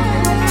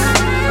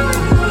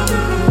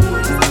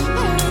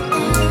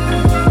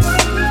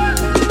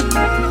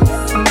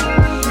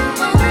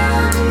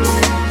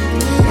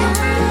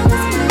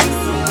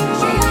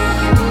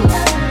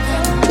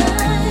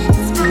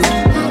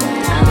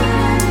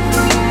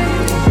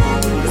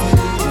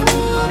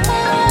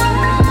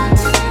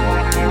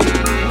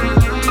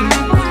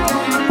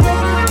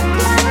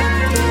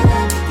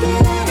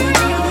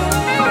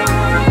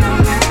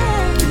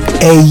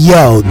 Hey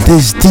yo,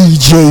 this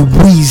DJ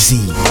Weezy.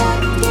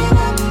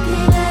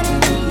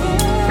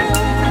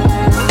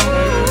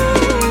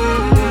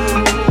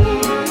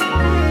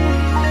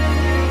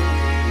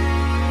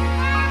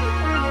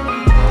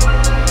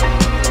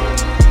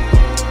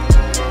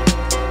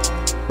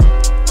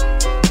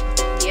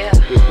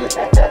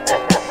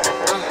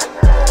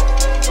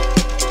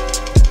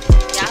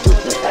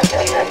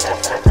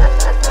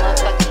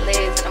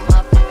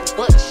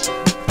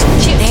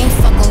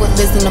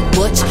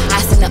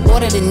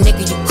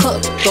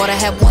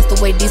 had once the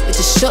way these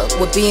bitches shook.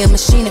 Would be a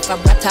machine if I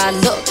rapped how I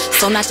look.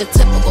 So not your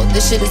typical,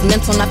 this shit is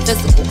mental, not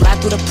physical.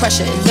 Glide through the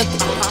pressure and look.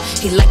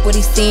 He like what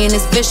he's seeing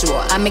is visual.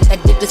 I make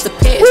that dick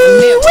disappear, it's a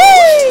miracle.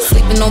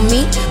 Sleeping on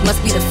me must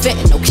be the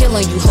fitting. No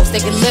killing you, hoes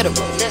take it literal.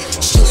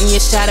 Shooting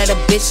your shot at a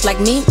bitch like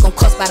me gon'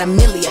 cost about $1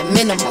 million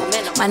minimum.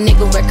 My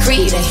nigga Red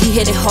Creed and he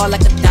hit it hard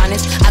like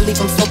Adonis. I leave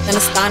him soaked and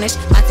astonished.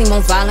 My team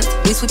on violence,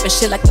 we sweeping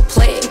shit like the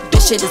plague.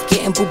 This shit is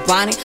getting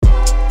bubonic.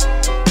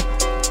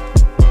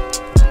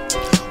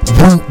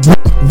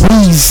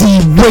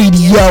 Weezy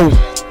Radio.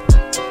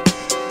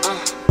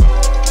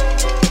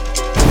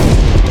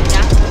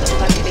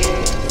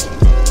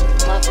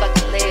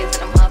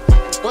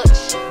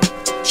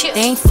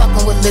 They ain't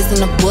fucking with Liz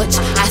and the Butch.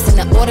 I sent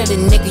an order the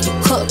nigga you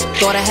cook.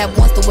 Thought I had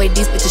once the way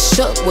these bitches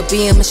shook. Would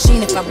be a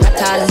machine if I rapped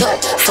how I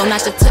look. So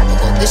not your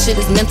typical, this shit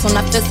is mental,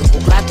 not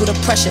physical. Glide through the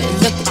pressure and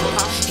look.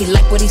 He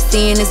like what he's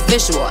seeing is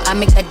visual. I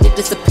make that dick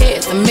disappear,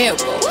 it's a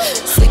miracle.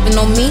 Sleeping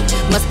on me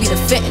must be the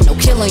fitting. No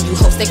killing you,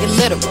 hoes take it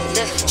literal.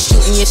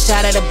 Shooting your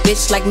shot at a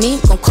bitch like me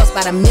gon' cost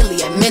about $1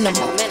 million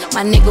minimum.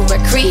 My nigga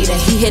Red Creed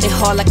and he hit it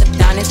hard like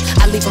Adonis.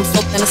 I leave him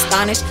soaked and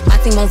astonished. My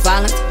team on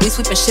violence, we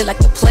sweeping shit like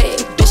the plague.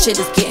 This shit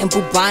is getting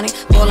bubonic.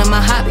 All in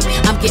my hobby,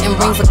 I'm getting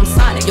rings like I'm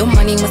Sonic. Your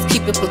money must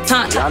keep it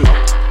platonic.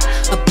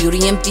 A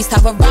beauty and beast, how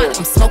ironic.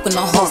 I'm smoking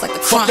on hoes like a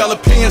fuck y'all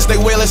opinions, they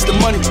way less than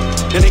money.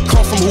 And they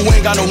come from who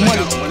ain't got no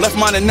money. Left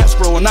mine in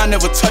escrow and I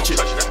never touch it.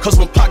 Cause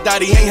when Pac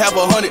died, he ain't have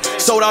 100.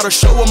 Sold out a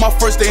show on my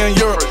first day in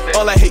Europe.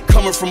 All that hate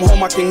coming from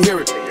home, I can hear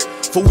it.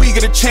 For we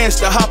get a chance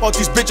to hop out,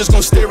 these bitches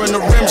gon' stare in the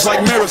rims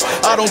like mirrors.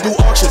 I don't do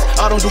auctions,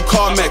 I don't do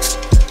CarMax.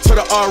 To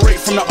the R8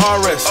 from the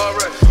RS.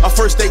 Our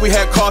first date we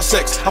had car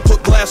sex. I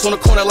put glass on the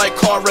corner like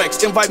car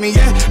wrecks. Invite me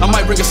in, I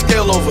might bring a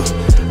scale over.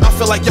 I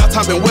feel like y'all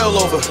time been well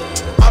over.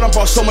 I done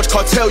bought so much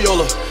cartel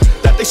yola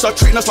that they start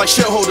treating us like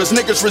shareholders.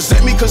 Niggas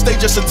resent me cause they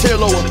just a tear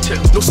lower.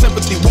 No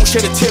sympathy, won't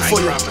shed a tear for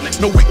you.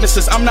 No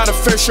weaknesses, I'm not a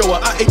fair shower.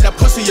 I ate that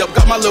pussy up,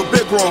 got my little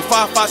bit growing.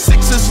 5, 5,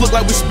 6s look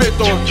like we spit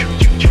on.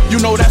 You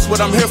know that's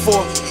what I'm here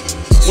for.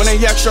 When they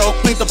yak show,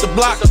 cleaned up the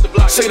block.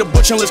 Say the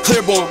butch and let's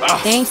clearborn.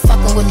 They ain't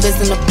fucking with Liz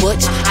and the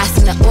Butch. I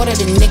sent an order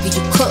the nigga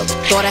you cook.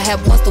 Thought I had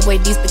once the way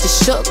these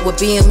bitches shook. Would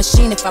be a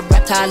machine if I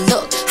rapped how I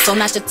look. So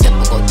not your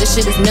typical, this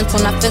shit is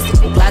mental, not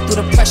physical. Glide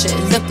through the pressure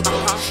and look.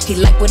 He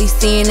like what he's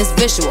seeing is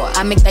visual.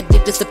 I make that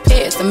dick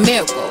disappear, it's a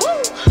miracle.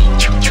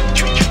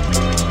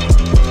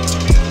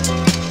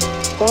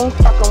 They ain't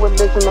fucking with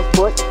Liz and the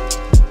Butch.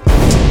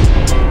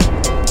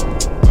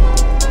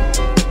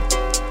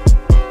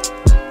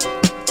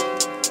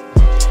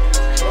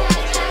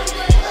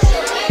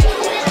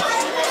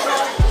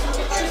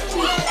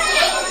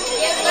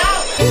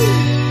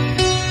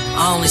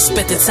 I don't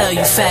expect to tell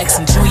you facts.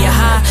 In junior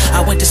high,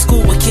 I went to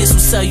school with kids who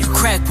sell you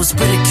crack. Was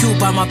ridiculed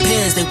by my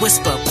peers, they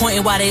whisper,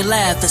 pointing while they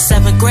laugh. In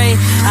 7th grade,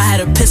 I had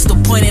a pistol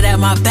pointed at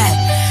my back.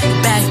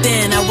 Back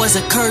then, I was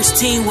a cursed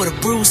teen with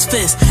a bruised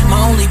fist.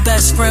 My only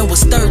best friend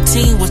was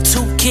 13 with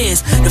 2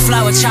 kids. The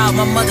flower child,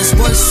 my mother's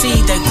worst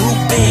seed that grew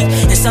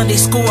big. In Sunday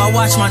school, I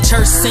watched my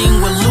church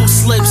sing with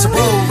loose lips.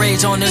 Road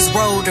rage on this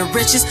road to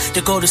riches.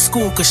 To go to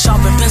school, cause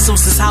sharpen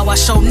pencils is how I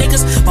show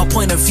niggas my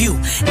point of view.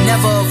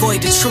 Never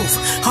avoid the truth.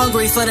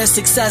 Hungry for the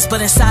success,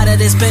 but inside of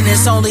this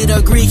business, only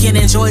the greed can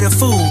enjoy the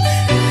food.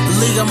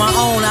 League of my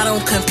own, I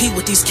don't compete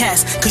with these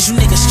cats, cause you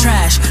niggas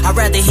trash. I'd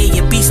rather hear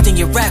your beats than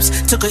your raps.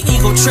 Took an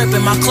ego trip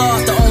in my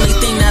cloth, the only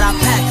thing that I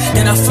packed.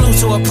 Then I flew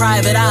to a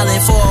private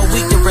island for a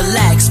week to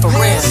relax, for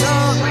real.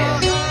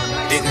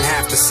 Didn't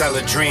have to sell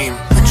a dream.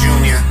 A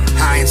junior,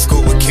 high in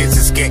school with kids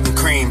is getting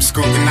cream.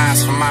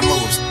 Scrutinized for my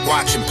moves,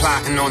 watching,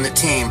 plotting on the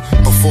team.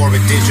 Before a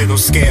digital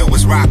scale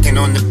was rocking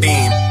on the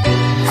beam.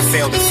 I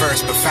failed at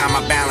first, but found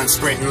my balance,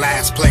 sprinting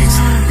last place.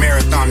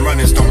 Marathon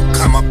runners don't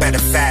come up at a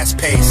fast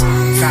pace.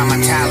 Found my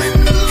talent,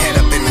 head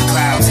up in the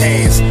clouds,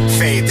 haze.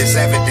 Faith is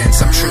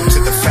evidence, I'm true to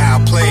the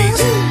foul plays.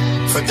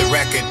 For the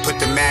record, put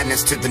the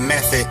madness to the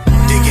method.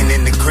 Digging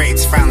in the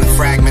crates, found the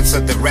fragments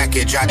of the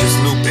wreckage, I just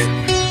loop it.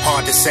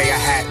 Hard to say I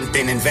hadn't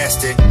been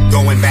invested.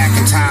 Going back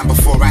in time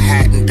before I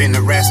hadn't been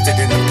arrested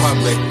in the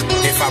public.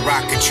 If I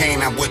rock a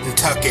chain, I wouldn't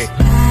tuck it.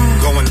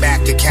 Going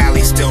back to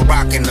Cali, still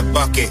rocking the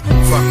bucket.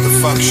 Fuck the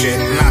fuck shit,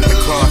 not the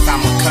cloth,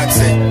 I'ma cuts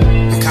it.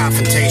 When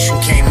confrontation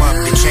came up,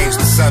 they changed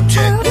the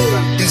subject.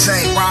 These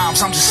ain't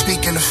rhymes, I'm just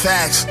speaking the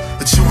facts.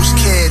 A Jewish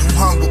kid who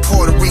hung with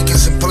Puerto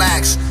Ricans and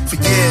blacks.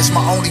 For years, my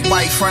only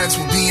white friends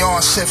were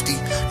beyond shifty.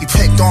 He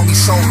picked on me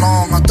so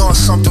long, I thought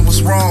something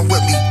was wrong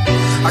with me.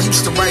 I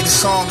used to write a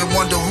song and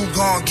wonder who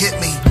gon' get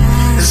me.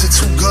 Is it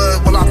too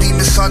good? Will I be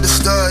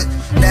misunderstood?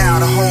 Now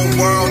the whole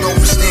world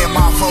overstand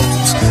my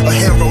vocals. A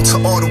hero to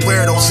all the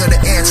weirdos and the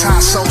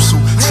anti-social.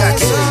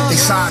 Check it, they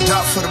signed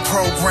up for the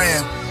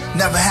program.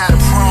 Never had a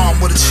prom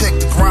with a chick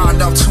to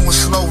grind up to a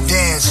slow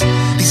dance.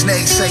 These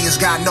naysayers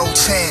got no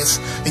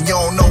chance. And you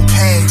don't know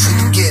pain till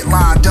you get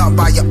lined up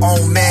by your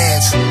own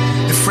mans.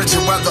 In frigid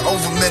weather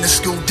over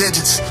minuscule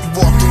digits. You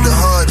walk through the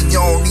hood and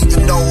you don't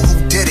even know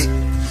who did it.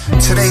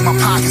 Today my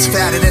pocket's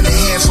fatter than the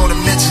hands on a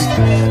midget.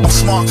 I'm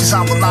smart cause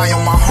I rely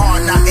on my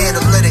heart, not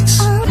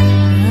analytics.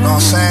 Know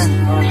what I'm saying?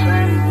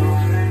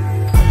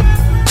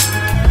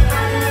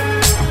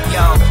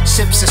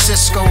 Sips of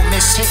Cisco,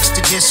 Miss Hicks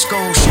to disco,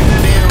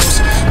 Sugar Bills,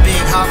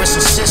 Big Horace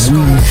and Cisco,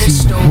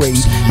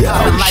 pistols,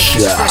 poppin' like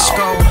it's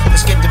Frisco.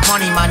 Let's get the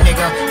money, my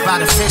nigga, by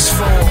the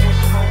fistful.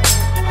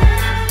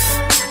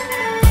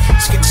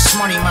 Let's get this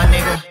money, my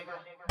nigga.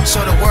 So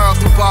the world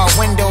through bar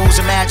windows,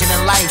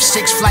 imagining life.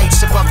 6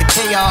 flights above the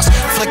chaos,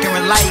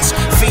 flickering lights.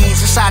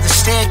 Fiends inside the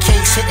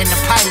staircase, hitting the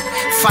pipe.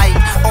 Fight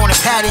on the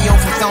patio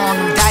from throwing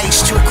them dice.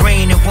 2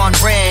 green and 1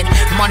 red.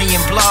 Money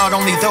and blood,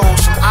 only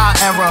those from our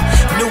era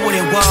knew what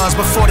it was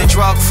before the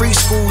drug-free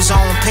school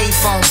zone.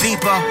 Payphone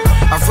beeper,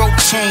 a rope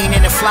chain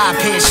and a fly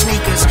pair of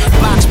sneakers.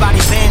 Box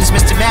body bends,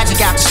 Mr. Magic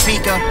out the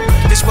speaker.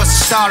 This was the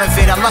start of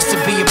it, I lust to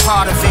be a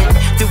part of it.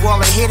 Through all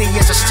the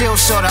hideous, I still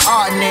saw the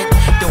art in it.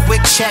 The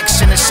WIC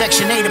checks in the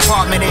Section 8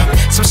 department.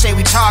 Some say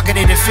we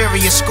targeted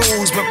inferior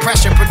schools, but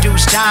pressure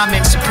produced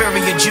diamonds,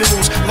 superior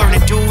jewels.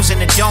 Learning do's and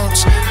the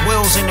don'ts,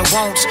 wills and the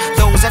won'ts.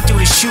 Those that do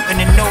the shooting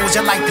and knows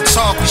that like to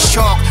talk is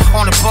chalk.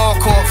 On the ball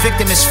court,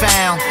 victim is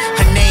found.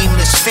 Her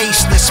nameless,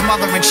 faceless,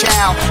 mother and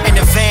child. In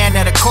the van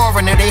of the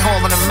coroner, they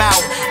hauling them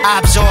out. I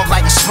absorb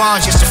like a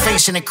sponge just to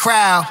face in the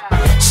crowd.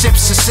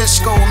 Sips of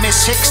Cisco,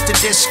 Miss Hicks to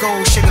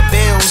disco, Sugar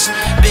Bills,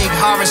 Big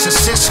Horace and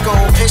Cisco,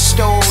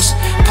 pistols,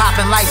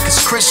 poppin' like it's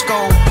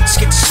Crisco. Let's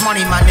get this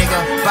money, my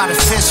nigga, by the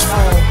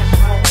fistful.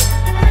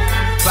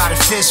 By the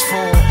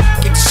fistful,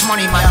 get this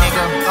money, my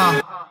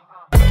nigga,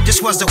 This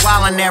was the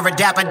Wildin' era,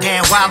 Dapper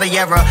Dan Wiley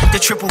era. The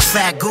triple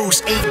fat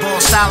goose, 8-ball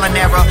styling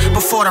era.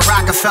 Before the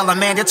Rockefeller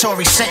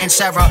mandatory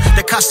sentence era.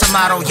 The custom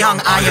model,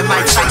 young Iron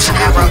Mike Tyson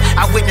era.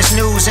 I witnessed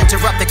news,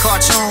 interrupted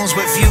cartoons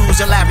with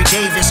views of Larry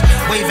Davis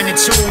waving the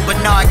tool.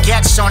 Bernard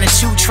Getz on a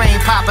 2 train,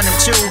 popping them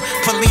too.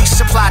 Police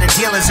supply the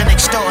dealers and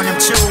extorting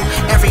them too.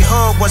 Every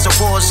hood was a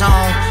war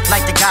zone,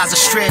 like the Gaza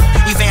Strip.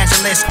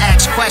 Evangelists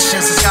ask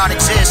questions, does God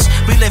exist?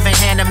 We live in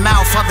hand to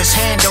mouth, others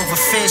hand over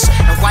fist.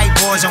 And white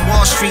boys on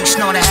Wall Street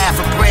snort a half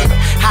a brick.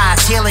 High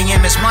as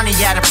helium is money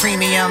at a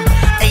premium.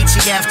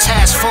 ATF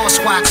task force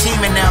squad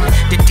teaming them.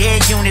 The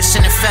dead units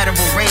in the federal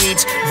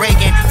raids.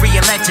 Reagan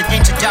re-elected,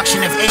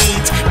 introduction of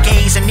AIDS.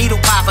 Gays and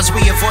needle poppers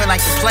we avoid like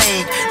the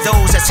plague.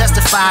 Those that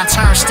testify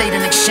turn state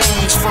in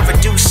exchange for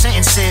reduced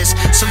sentences.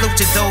 Salute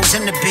to those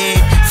in the bid.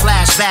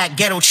 Flashback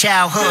ghetto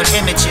childhood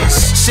images.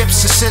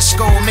 Sips of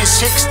Cisco, Miss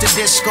Hicks to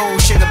disco,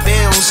 Sugar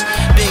Bills,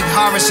 Big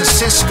Horace and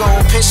Cisco,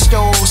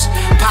 pistols,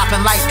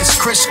 poppin' like it's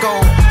Crisco.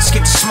 Let's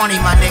get this money,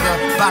 my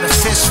nigga, by the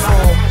fistful.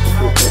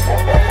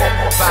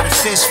 By the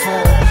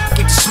fistful.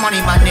 Get this money,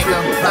 my nigga,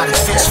 by the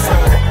fistful.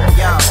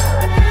 Yo,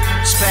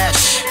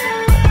 Special.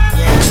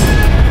 Yeah.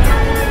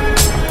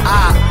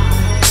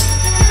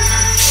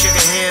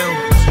 Sugar Hill.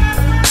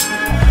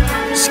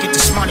 Let's get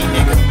this money,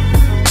 nigga.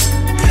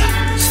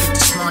 Let's get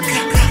this money.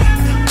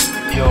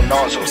 Yo,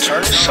 Nazo,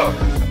 turn this up.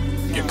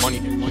 Get money.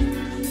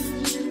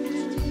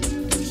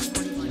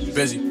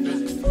 Busy.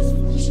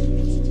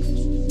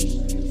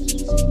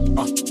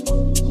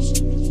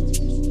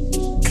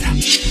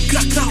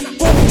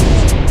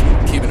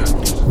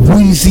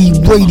 Weezy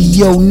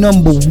Radio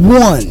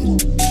 #1.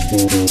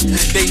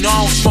 They know I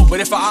don't smoke, but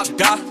if I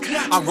die,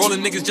 I'm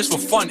rolling niggas just for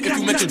fun. If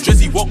you mention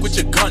Drizzy, walk with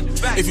your gun.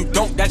 If you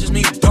don't, that just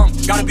means you dumb.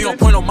 Gotta be on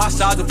point on my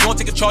side. If you don't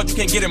take a charge, you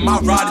can't get in my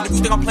ride. And if you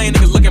think I'm playing,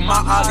 niggas look in my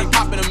eyes. Ain't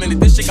popping a minute,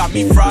 this shit got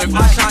me fried. If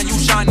I shine, you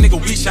shine, nigga,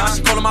 we shine.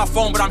 She calling my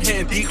phone, but I'm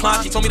hitting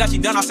decline. She told me that she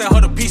done, I sent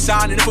her the peace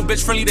sign. And if a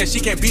bitch friendly, then she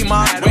can't be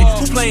mine. Wait,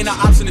 who playing the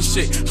ops in this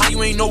shit? How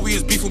you ain't know we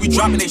was beef when we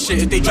dropping they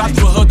shit? If they drop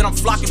to a hood, then I'm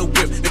flocking the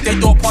whip. If they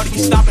throw a party, we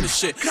stopping the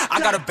shit. I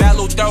got a bad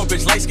little thorough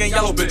bitch, light skin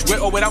yellow bitch. With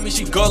or without me,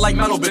 she good like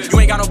mellow bitch. You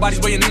ain't got nobody's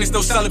way and then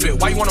still celibate.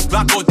 Why you wanna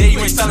block all day? You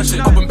ain't selling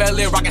shit. Open Bel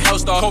Air, rockin'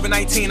 Hellstar.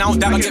 COVID-19, I don't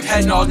doubt I give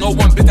head nods. No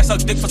one bitch that suck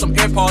dick for some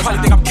AirPods. Probably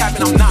think I'm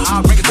capping, I'm not.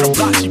 I'll bring it to the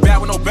block. She bad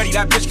with no Betty,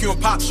 that bitch queuing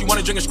pop. She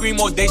wanna drink and scream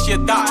all day, she a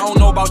thot. I don't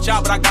know about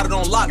y'all, but I got it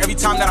on lock. Every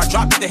time that I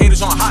drop it, the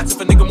haters on hot. If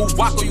a nigga move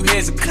walk, all you hear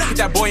is a hit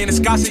that boy in the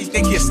sky, so you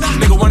think he a star.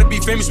 Nigga wanna be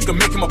famous, we can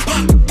make him a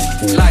pop.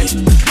 Like,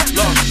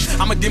 look,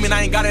 I'm a demon,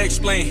 I ain't gotta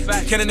explain.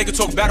 Can a nigga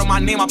talk bad on my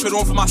name? I put it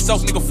on for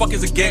myself, nigga, fuck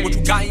is a game. What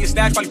you got in your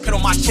stash, probably put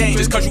on my chain.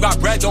 Just cause you got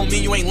bread don't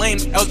mean you ain't lame.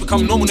 Else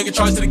become normal, nigga,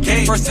 charge to the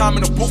game. First time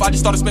in the booth, I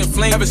just started spitting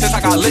flame. Ever since I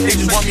got lit, they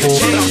just want me to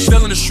change. I'm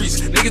still in the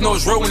streets, niggas know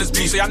it's real when it's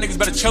beef, so y'all niggas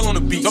better chill on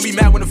the beat. Don't be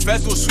mad when the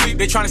feds do a sweep.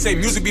 They tryna say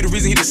music be the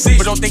reason he deceased,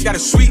 but don't think that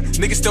it's sweet.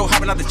 Niggas still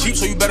hopping out the Jeep,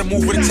 so you better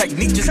move with a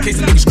technique just in case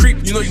the niggas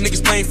creep. You know these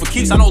niggas playing for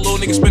keeps. I know little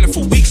niggas spinning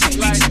for weeks and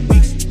weeks and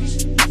weeks.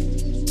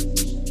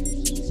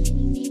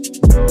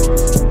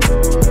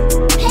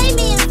 Pay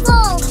me in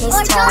full,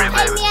 or don't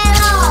pay me at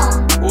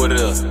all. What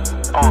is?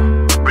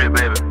 Red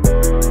baby.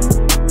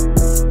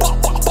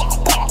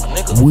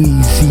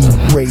 Weezy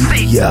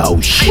Radio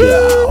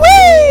Show.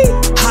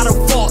 How the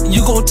fuck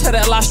you gon' tell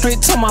that lie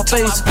straight to my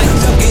face?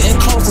 I'm getting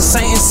close to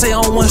Saint and say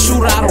on one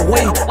shoot out of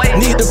way.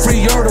 Need the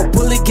free euro,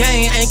 bullet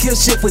gang, ain't kill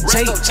shit with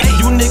Jake.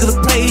 You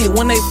niggas pay it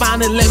when they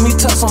find it, let me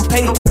touch some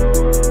pay.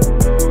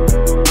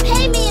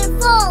 Pay me in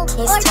full,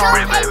 or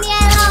don't pay me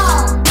at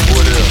all.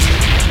 What is?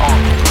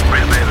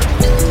 Red baby.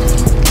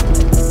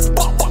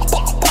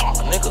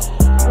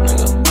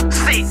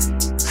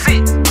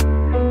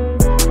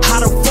 How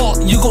the fuck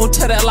you gon'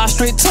 tell that lie lie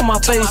straight to my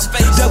face.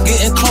 Just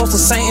getting close to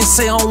Saint and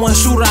say on one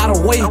shooter out of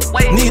way.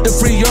 Need the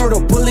free the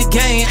bullet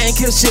gang, ain't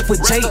kill shit for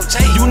Jake.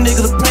 You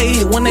niggas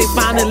pay when they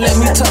finally let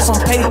me touch some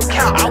pay.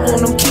 I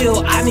want them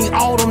killed, I need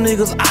all them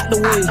niggas out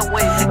the way.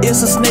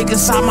 It's a snake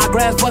inside my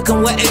grass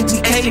fucking with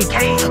ATK.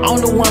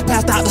 I'm the one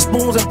passed out the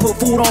spoons and put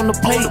food on the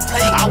plate.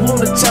 I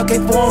wanna tell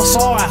K4 I'm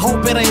sorry, I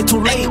hope it ain't too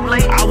late.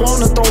 I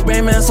wanna throw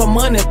Batman some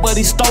money, but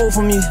he stole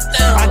from me.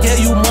 I gave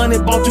you money,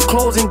 bought you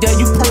clothes and gave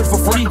you purse for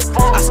free.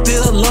 I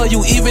still love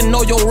you even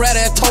though your rat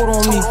ass told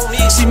on me.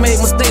 She made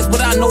mistakes,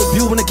 but I know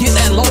you wanna get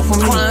that low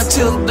from me. Crying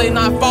till they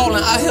not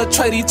falling, I hear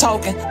Trady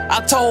talking. I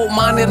told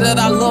Monty that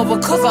I love her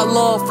cause I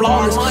love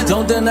flawless.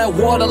 Jumped in that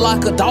water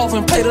like a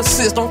dolphin, paid a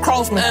sis, don't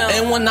cross me.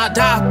 And when I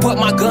die, I put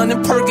my gun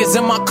and Perkins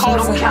in my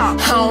coffin. I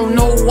don't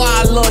know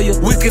why I love you,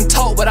 we can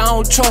talk but I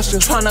don't trust you.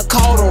 Tryna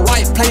call the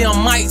right play, I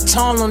might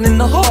turn on in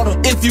the harder.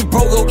 If you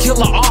broke, go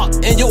kill a art,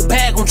 and your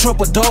bag gon'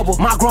 triple double.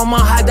 My grandma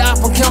had died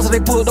from cancer, they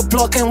put the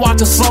plug and watch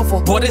her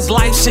suffer. Boy, this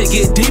life shit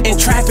get deep, in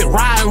traffic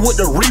riding with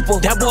the reaper.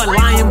 That boy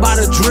lying by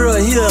the drill,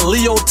 he a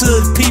Leo to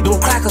his people.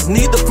 Crackers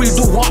need the free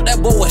do walk,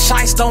 that boy with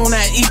shice on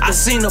that ether. I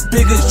seen the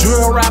biggest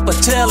drill rapper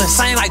tell and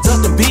sing like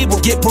Justin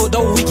Bieber. Get put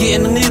over, we get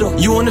in the needle.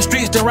 You in the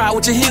streets, then ride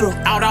with your heater.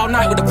 Out all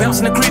night with the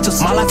vamps and the creatures.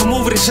 My life a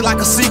movie, this shit like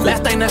a sequel.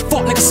 Last thing that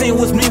fuck nigga seen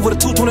was me with a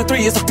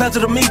 223. It's a pleasure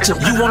to meet you.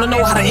 You wanna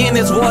know how to end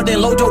this war, then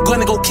load your gun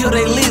and go kill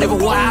they leader.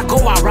 Everywhere I go,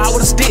 I ride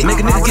with a stick.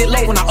 Nigga get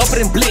low when I up it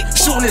and blick.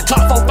 Shooting this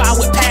clock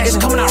 4-5 with passion. It's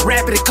coming out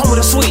rapid, it come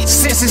with a switch.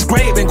 Since it's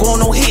grave and going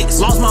no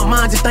hits. Lost my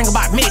mind, just think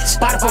about Mitch.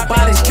 Body for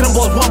bodies, kill them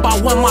boys one by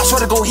one. My sure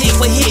to go hit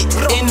for hit.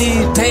 In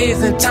these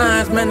days and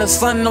times, man, the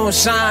sun don't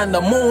shine,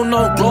 the moon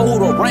don't glow,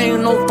 the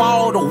rain don't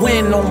fall, the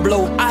wind don't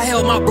blow. I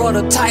held my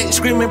brother tight,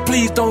 screaming,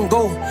 please don't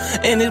go.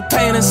 And it's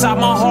pain inside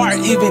my heart,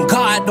 even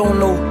God don't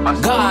know.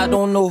 God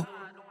don't know.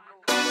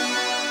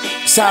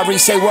 Sorry,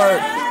 say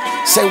word,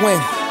 say when.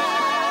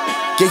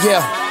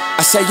 Yeah,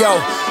 I say yo,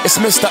 it's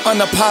Mr.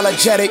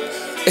 Unapologetic.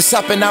 It's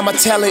up and I'ma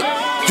tell it.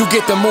 You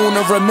get the moon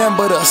and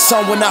remember the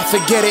sun when I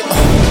forget it.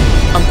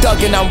 I'm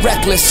thuggin', I'm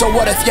reckless, so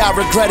what if y'all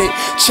regret it?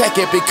 Check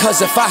it,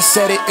 because if I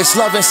said it, it's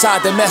love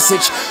inside the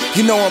message.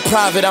 You know in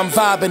private I'm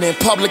vibing, in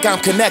public I'm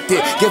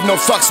connected. Give no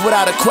fucks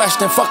without a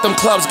question, fuck them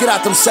clubs, get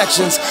out them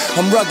sections.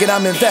 I'm rugged,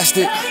 I'm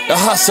invested, the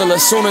hustle,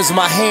 as soon as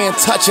my hand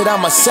touch it,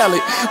 I'ma sell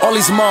it. All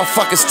these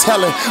motherfuckers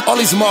telling, all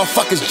these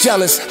motherfuckers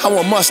jealous. I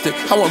want mustard,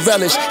 I want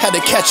relish, had to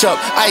catch up.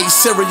 I eat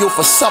cereal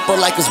for supper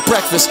like it's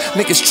breakfast.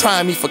 Niggas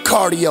trying me for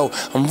cardio,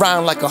 I'm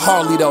riding like a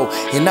Harley though.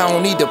 And I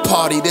don't need to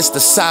party, this the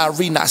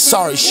sorry, not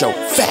sorry show.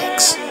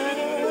 Facts.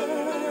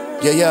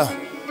 Yeah.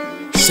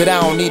 Said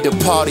I don't need to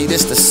party,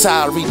 this the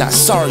sorry, not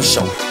sorry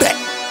show. Back.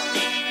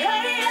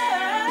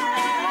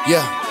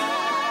 Yeah.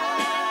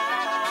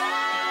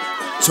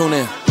 Tune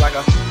in.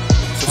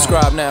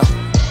 Subscribe now.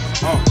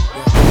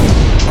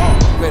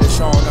 Greatest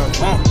show on earth.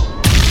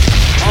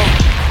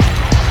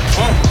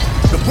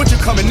 The butcher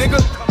coming, nigga.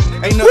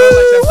 Ain't nothing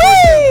like that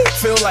first time.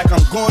 Feel like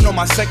I'm going on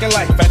my second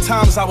life. At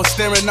times I was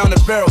staring down the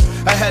barrel.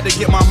 I had to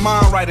get my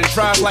mind right and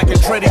drive like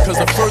Andretti. Cause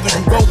the further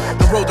you go,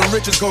 the road to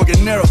riches gon'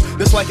 get narrow.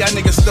 This like y'all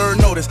niggas third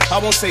notice.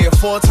 I won't say it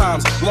 4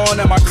 times. Lawn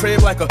at my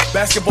crib like a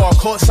basketball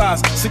court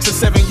size. 6 or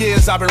 7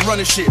 years I've been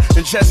running shit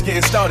and just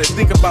getting started.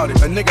 Think about it,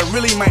 a nigga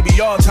really might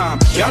be all time.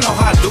 Y'all know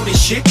how I do this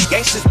shit.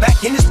 Gangsters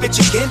back in this bitch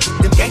again.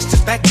 Them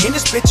gangsters back in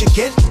this bitch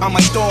again. I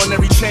might throw on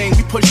every chain.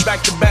 We push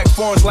back to back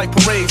foreigns like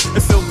parades.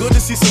 It feel good to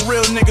see some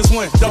real niggas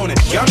win, don't it?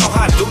 Y'all know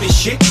how I do this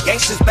shit.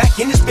 Gangsters back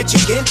in this bitch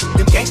again.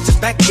 Them gangsters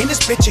back in this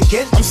bitch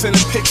again. I'm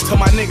sending pics to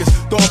my niggas,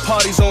 throwing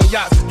parties on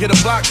yachts. Get a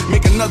block,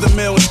 make another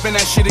meal and spend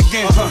that shit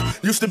again.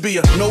 Used to be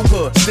a no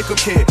good, sticker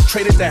kid.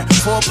 Traded that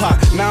for a pot.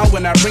 Now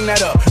when I bring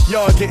that up,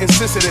 y'all getting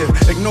sensitive.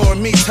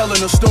 Ignoring me,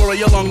 telling a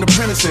story along the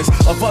premises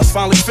of us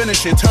finally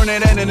finishing,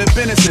 turning that into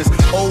businesses.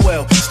 Oh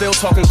well, still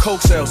talking coke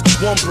sales.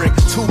 1 brick,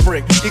 2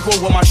 brick, equal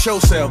what my show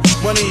sell.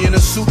 Money in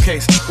a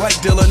suitcase, like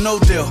deal or no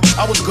deal.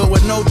 I was good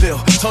with no deal.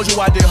 Told you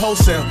I did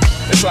wholesale.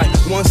 It's like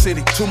 1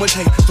 city, too much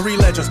hate, 3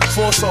 legends,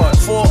 4 saw it,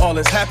 4 all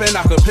this happened.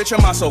 I could picture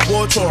myself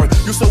war touring.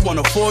 Used to want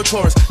a 4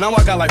 tourists, now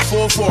I got like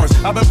 4 foreigns.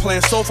 I've been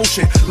playing soulful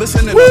shit,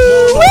 listening to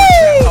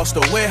more house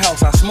to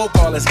warehouse. I smoke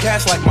all this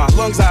gas like my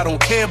lungs. I don't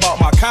care about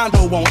my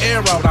condo, won't air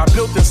out. I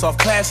built this off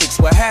classics.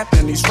 What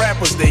happened? These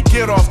rappers, they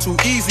get off too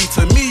easy.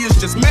 To me, it's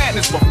just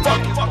madness, but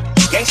fuck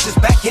it. Gangsters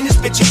back in this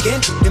bitch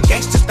again. Them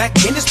gangsters back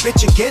in this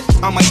bitch again.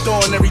 I might throw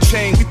on every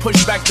chain. We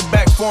push back to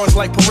back foreigns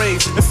like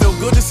parades. It feel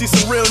good to see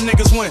some real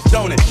niggas win,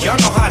 don't it? Y'all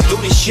know how I do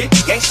this shit.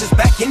 Gangsters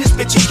back in this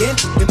bitch again.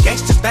 Them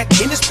gangsters back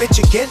in this bitch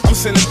again. I'm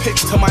sending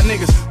pics to my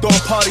niggas, throwing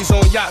parties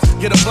on yachts.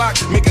 Get a block,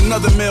 make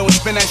another meal and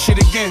spend that shit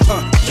again.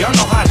 Y'all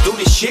know how I do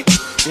this shit.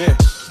 Yeah.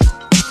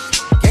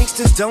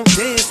 Gangsters don't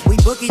dance, we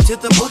boogie to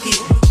the boogie,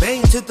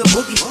 bang to the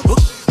boogie,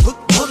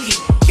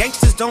 boogie.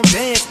 Gangsters don't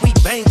dance, we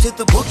bang to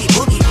the boogie,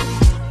 boogie.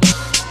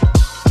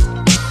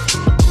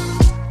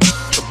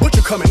 The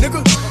butcher coming,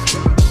 nigga.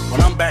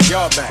 When I'm back,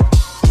 y'all back.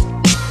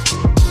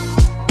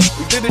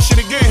 We did this shit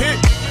again, hit.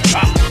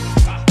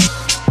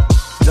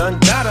 Done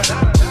data.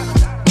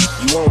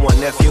 You want one,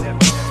 nephew?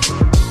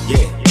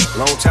 Yeah,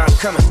 long time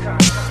coming.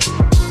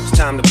 It's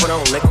time to put on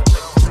liquor.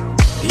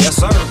 Yes,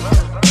 sir.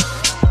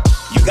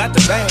 You got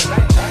the bag.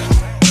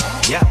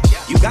 Yeah,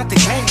 you got the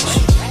cash.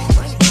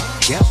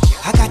 Yeah,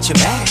 I got your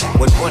bag.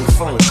 With one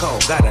phone call,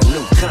 got a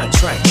new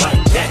contract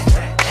like that.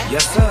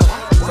 Yes, sir.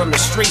 From the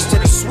streets to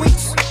the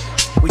suites,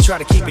 we try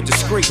to keep it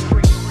discreet.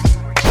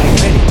 Hey,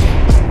 Benny,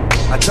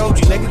 I told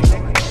you, nigga.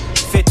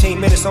 15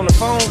 minutes on the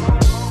phone,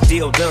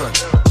 deal done.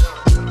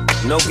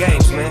 No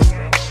games, man.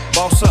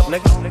 Boss up,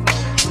 nigga.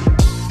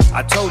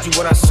 I told you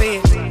what I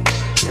said,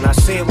 and I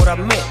said what I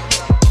meant.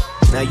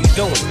 Now you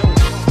doing it.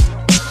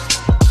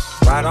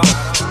 Right on.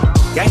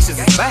 Gangsters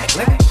is back,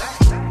 nigga.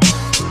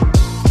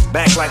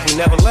 Back like we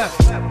never left.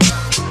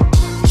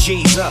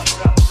 G's up.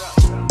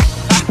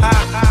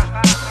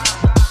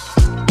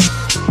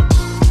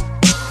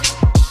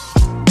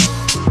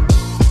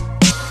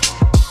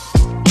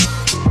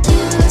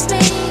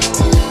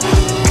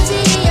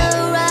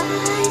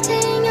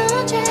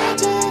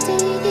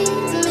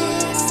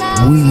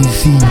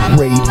 Weezy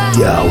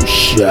Radio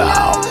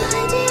Show.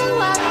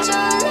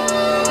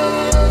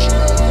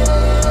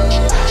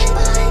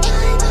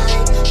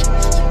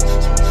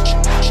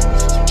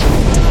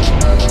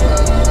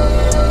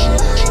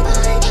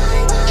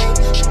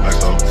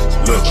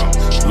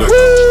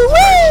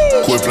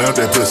 Quit playing with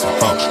that pussy,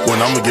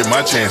 when I'ma get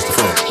my chance to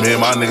fuck. Me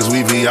and my niggas,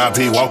 we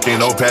VIP, walk in,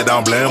 no pat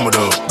down, blam with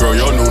up. Girl,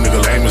 your new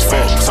nigga lame as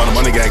fuck. Saw the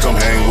money gang, come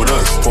hang with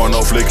us. Pour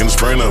no flick in the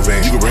Sprinter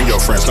van. You can bring your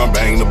friends, come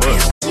bang the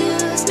bus.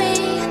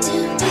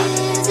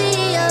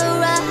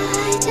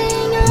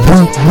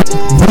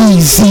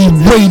 Weezy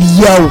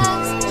Radio.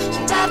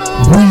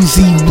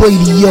 Weezy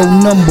Radio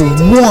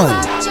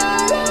 #1.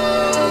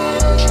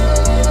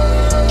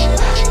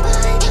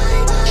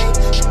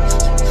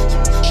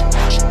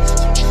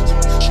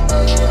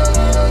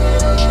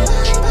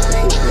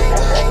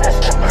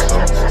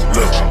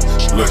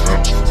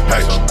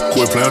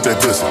 Quit playing with that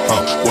pussy,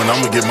 when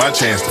I'ma get my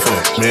chance to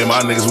fuck. Me and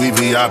my niggas, we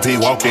VIP,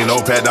 walk in, no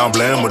pat down,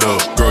 blam with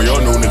up. Girl, your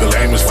new nigga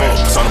lame as fuck.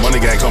 Saw the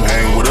money gang, come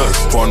hang with us.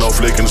 Pour no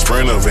flick in the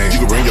Sprinter van. You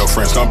can bring your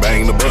friends, come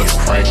bang the bus.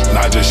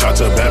 Now I just shot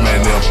to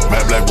Batman them.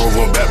 Matte Black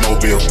Rover,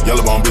 Batmobile.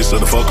 Yellow bone bitch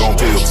to the fuck on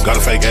pills. Got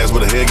a fake ass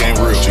but the head game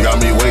real. She got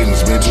me waiting,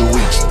 it's been 2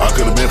 weeks. I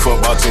could've been for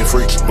about 10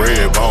 freaks.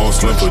 Bread, bone,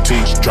 slim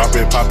petite. Drop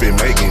it, pop it,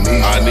 make it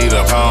neat. I need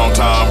a pound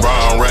time,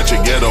 brown,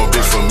 ratchet, ghetto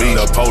bitch for me.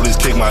 The police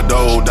kick my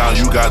dough down,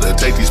 you gotta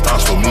take these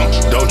pounds for me.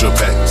 Doja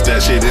pack,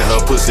 stash shit in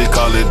her pussy,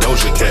 call it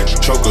Doja Cat.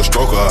 Choker,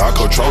 stroker, I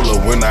control her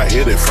when I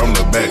hit it from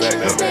the back. Break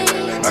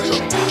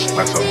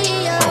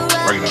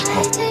it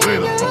up,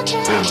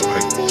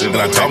 and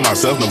I taught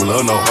myself never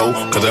love no hoe,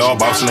 cause they all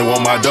bossing, they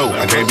want my dough.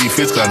 I can't be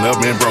fixed cause I never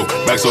been broke.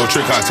 Back so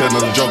trick, I tell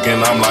another joke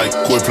and I'm like,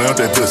 quit playing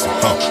with that pussy,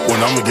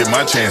 when I'ma get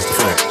my chance to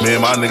fuck. Me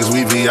and my niggas,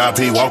 we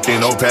VIP, walk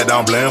in, no pat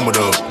down, blam with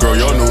up. Girl,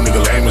 your new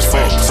nigga lame as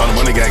fuck. Saw the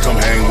money gang, come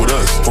hang with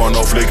us. Pour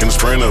no flick in the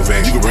Sprinter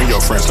van. You can bring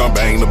your friends, come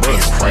bang the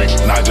bus.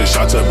 Now I just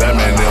shot to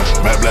Batman them.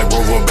 Matte Black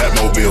Rover,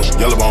 Batmobile.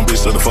 Yellow bone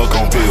bitch to the fuck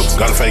on pills.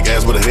 Got a fake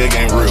ass but the head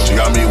game real. She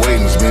got me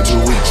waiting, it's been 2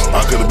 weeks.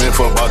 I could've been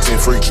for about 10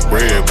 freaks.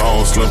 Red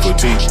bone, slim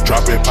petite.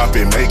 Drop it, pop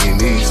it, make it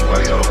knees.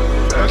 Break it up,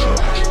 break it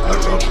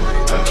up,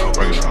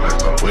 break it up.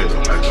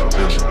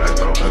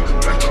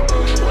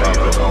 Pop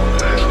it on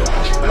the ass,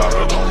 pop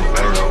it on the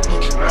purse.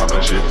 Pop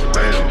that shit for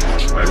baby,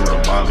 baby the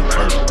Molly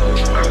first.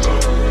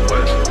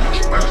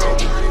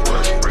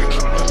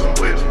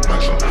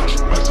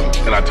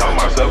 And I taught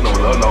myself never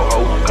love no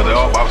hoe, cause they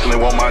all bops and they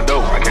want my dough.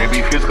 I can't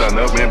be fixed cause I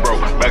never been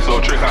broke. Back so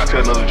trick, I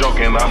tell another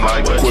joke and I'm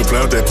like, quit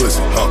playing with that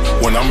pussy,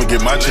 when I'ma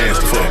get my chance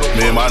to fuck.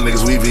 Me and my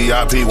niggas, we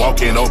VIP, walk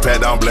in, no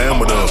pat down, blam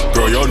with us.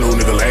 Girl, your new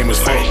nigga lame as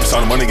fuck.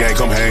 Saw the money gang,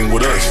 come hang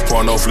with us.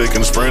 Pour no flick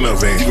in the Sprinter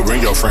van. You can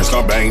bring your friends,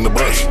 come bang the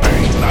bus.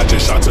 And I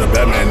just shot to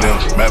Batman them.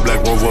 Matte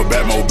Black Rover,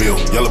 Batmobile.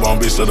 Yellow bone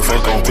bitch to the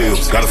fuck on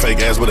pills. Got a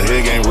fake ass but the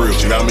head game real.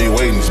 She got me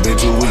waiting, it's been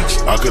 2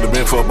 weeks. I could've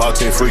been for about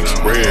 10 freaks.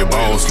 Red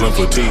bone, slim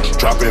petite.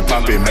 Drop it,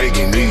 pop it, make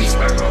it knees.